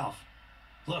yourself.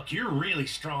 Look, you're really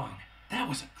strong. That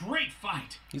was a great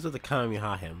fight. He's with the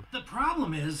Kamehameha him. The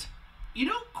problem is, you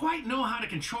don't quite know how to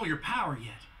control your power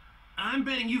yet. I'm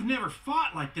betting you've never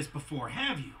fought like this before,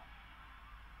 have you?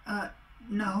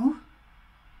 No.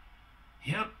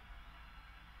 Yep.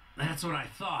 That's what I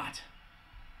thought.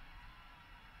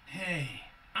 Hey,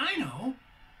 I know.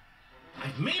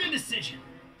 I've made a decision.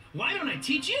 Why don't I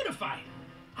teach you to fight?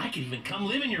 I could even come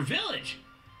live in your village.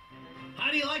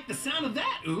 How do you like the sound of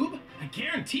that, Oob? I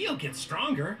guarantee you'll get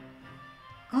stronger.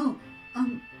 Oh,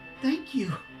 thank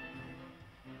you.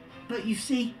 But you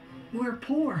see, we're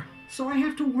poor, so I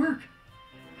have to work.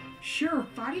 Sure,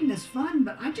 fighting is fun,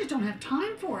 but I just don't have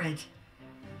time for it.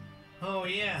 Oh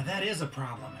yeah, that is a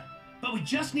problem. But we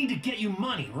just need to get you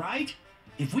money, right?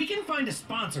 If we can find a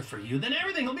sponsor for you, then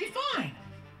everything will be fine.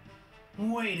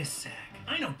 Wait a sec.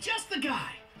 I know just the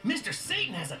guy. Mr.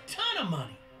 Satan has a ton of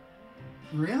money.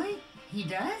 Really? He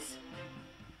does?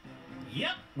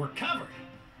 Yep, we're covered.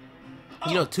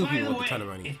 You know, two by people the with a ton of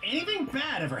way, money. If anything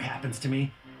bad ever happens to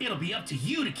me, it'll be up to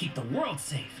you to keep the world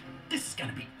safe. This is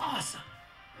gonna be awesome.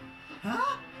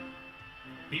 Huh?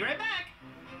 Be right back.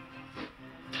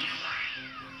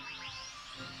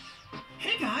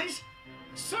 Hey guys,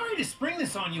 sorry to spring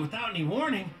this on you without any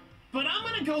warning, but I'm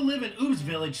gonna go live in Oob's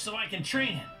village so I can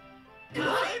train him.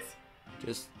 Guys?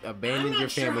 Just I'm abandon not your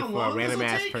sure family how for a long random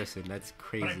this'll ass take, person. That's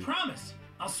crazy. But I promise,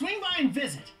 I'll swing by and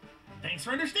visit. Thanks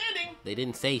for understanding. They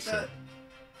didn't say shit.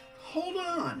 Hold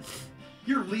on.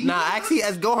 You're leaving? Nah, actually,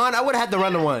 as Gohan, I would have had to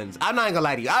run the ones. I'm not gonna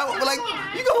lie to you. I like,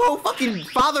 you go fucking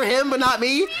father him, but not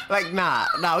me. Like, nah,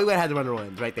 we would have had to run the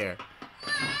ones right there.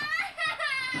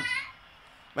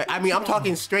 Like, I mean, I'm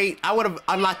talking straight. I would have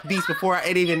unlocked Beast before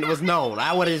it even was known.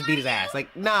 I would have just beat his ass.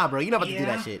 Like, nah, bro, you're not about to do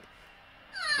that shit.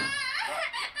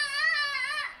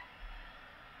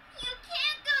 You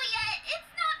can't go yet.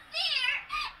 It's not fair.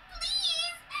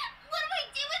 Please. What do I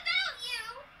do without you?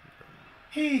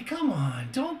 Hey, come on,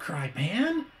 don't cry,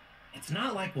 Pan. It's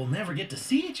not like we'll never get to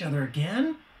see each other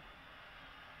again.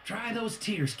 Dry those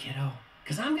tears, kiddo,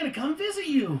 because I'm gonna come visit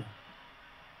you.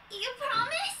 You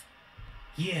promise?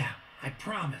 Yeah, I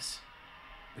promise.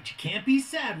 But you can't be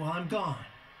sad while I'm gone.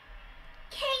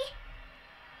 Okay.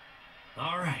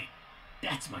 All right,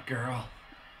 that's my girl.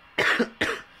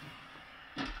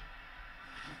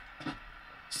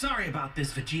 Sorry about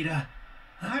this, Vegeta.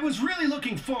 I was really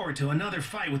looking forward to another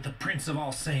fight with the Prince of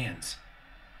All Saiyans.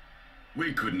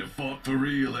 We couldn't have fought for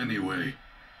real anyway.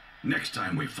 Next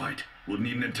time we fight, we'll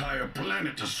need an entire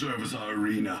planet to serve as our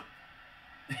arena.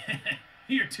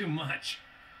 You're too much.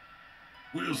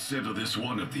 We'll settle this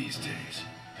one of these days,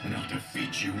 and I'll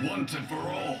defeat you once and for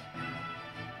all.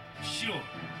 Sure.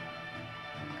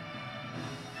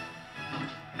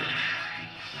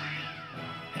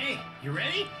 Hey, you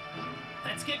ready?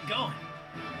 Let's get going.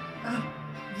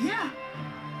 Yeah.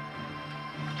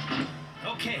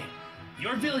 Okay,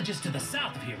 your village is to the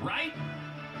south of here, right?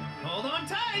 Hold on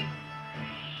tight.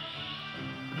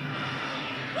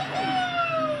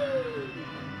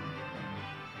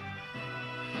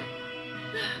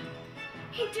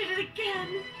 He did it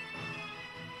again.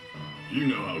 You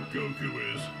know how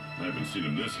Goku is. I haven't seen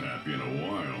him this happy in a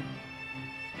while.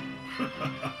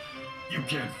 You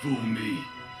can't fool me.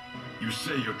 You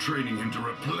say you're training him to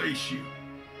replace you.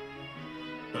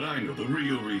 But I know the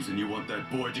real reason you want that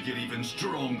boy to get even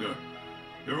stronger.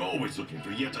 You're always looking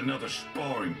for yet another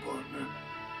sparring partner.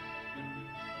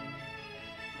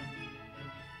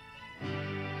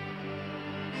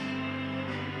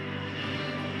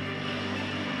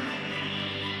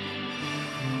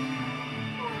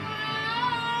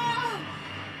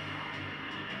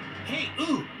 Hey,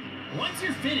 Oob, once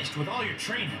you're finished with all your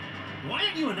training, why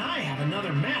don't you and I have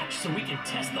another match so we can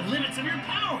test the limits of your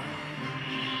power?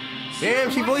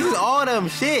 Damn, she voices all them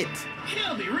shit.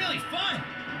 It'll be really fun.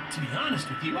 To be honest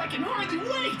with you, I can hardly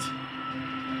wait.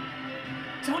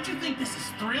 Don't you think this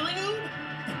is thrilling, Oob?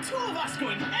 The two of us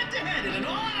going head-to-head in an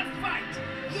all-out fight.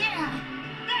 Yeah.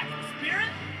 That's the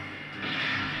spirit.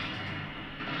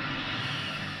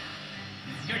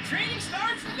 Your training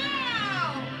starts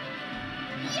now.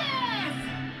 Yes!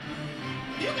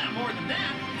 You got more than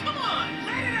that. Come on,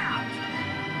 let it out.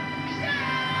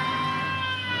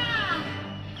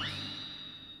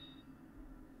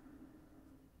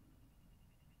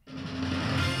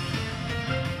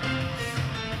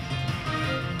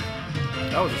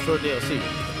 That was a short DLC.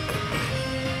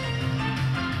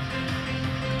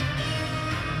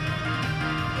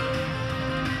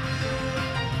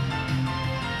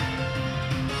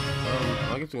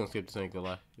 I guess we're gonna skip this. Ain't gonna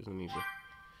lie. Doesn't need to.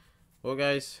 Well,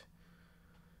 guys,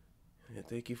 yeah,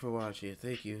 thank you for watching.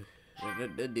 Thank you.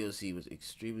 That DLC was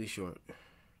extremely short.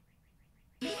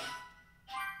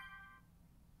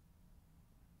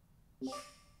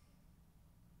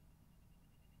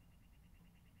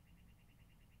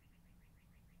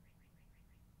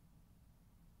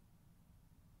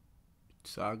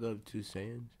 Saga of Two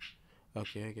Sands.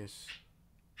 Okay, I guess.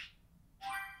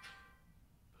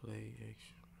 Play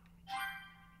extra.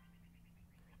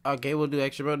 Okay, we'll do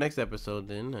extra mode next episode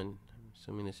then. And I'm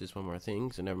assuming this is one more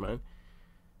thing, so never mind.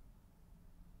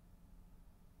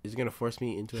 Is it gonna force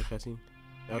me into a cutscene?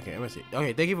 Okay, I'm gonna see.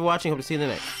 Okay, thank you for watching. Hope to see you in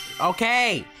the next.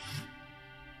 Okay.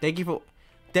 Thank you for.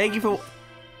 Okay.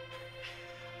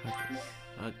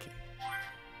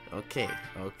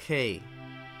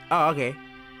 Oh, okay.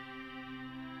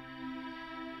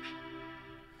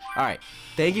 Alright.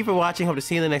 Thank you for watching. Hope to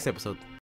see you in the next episode.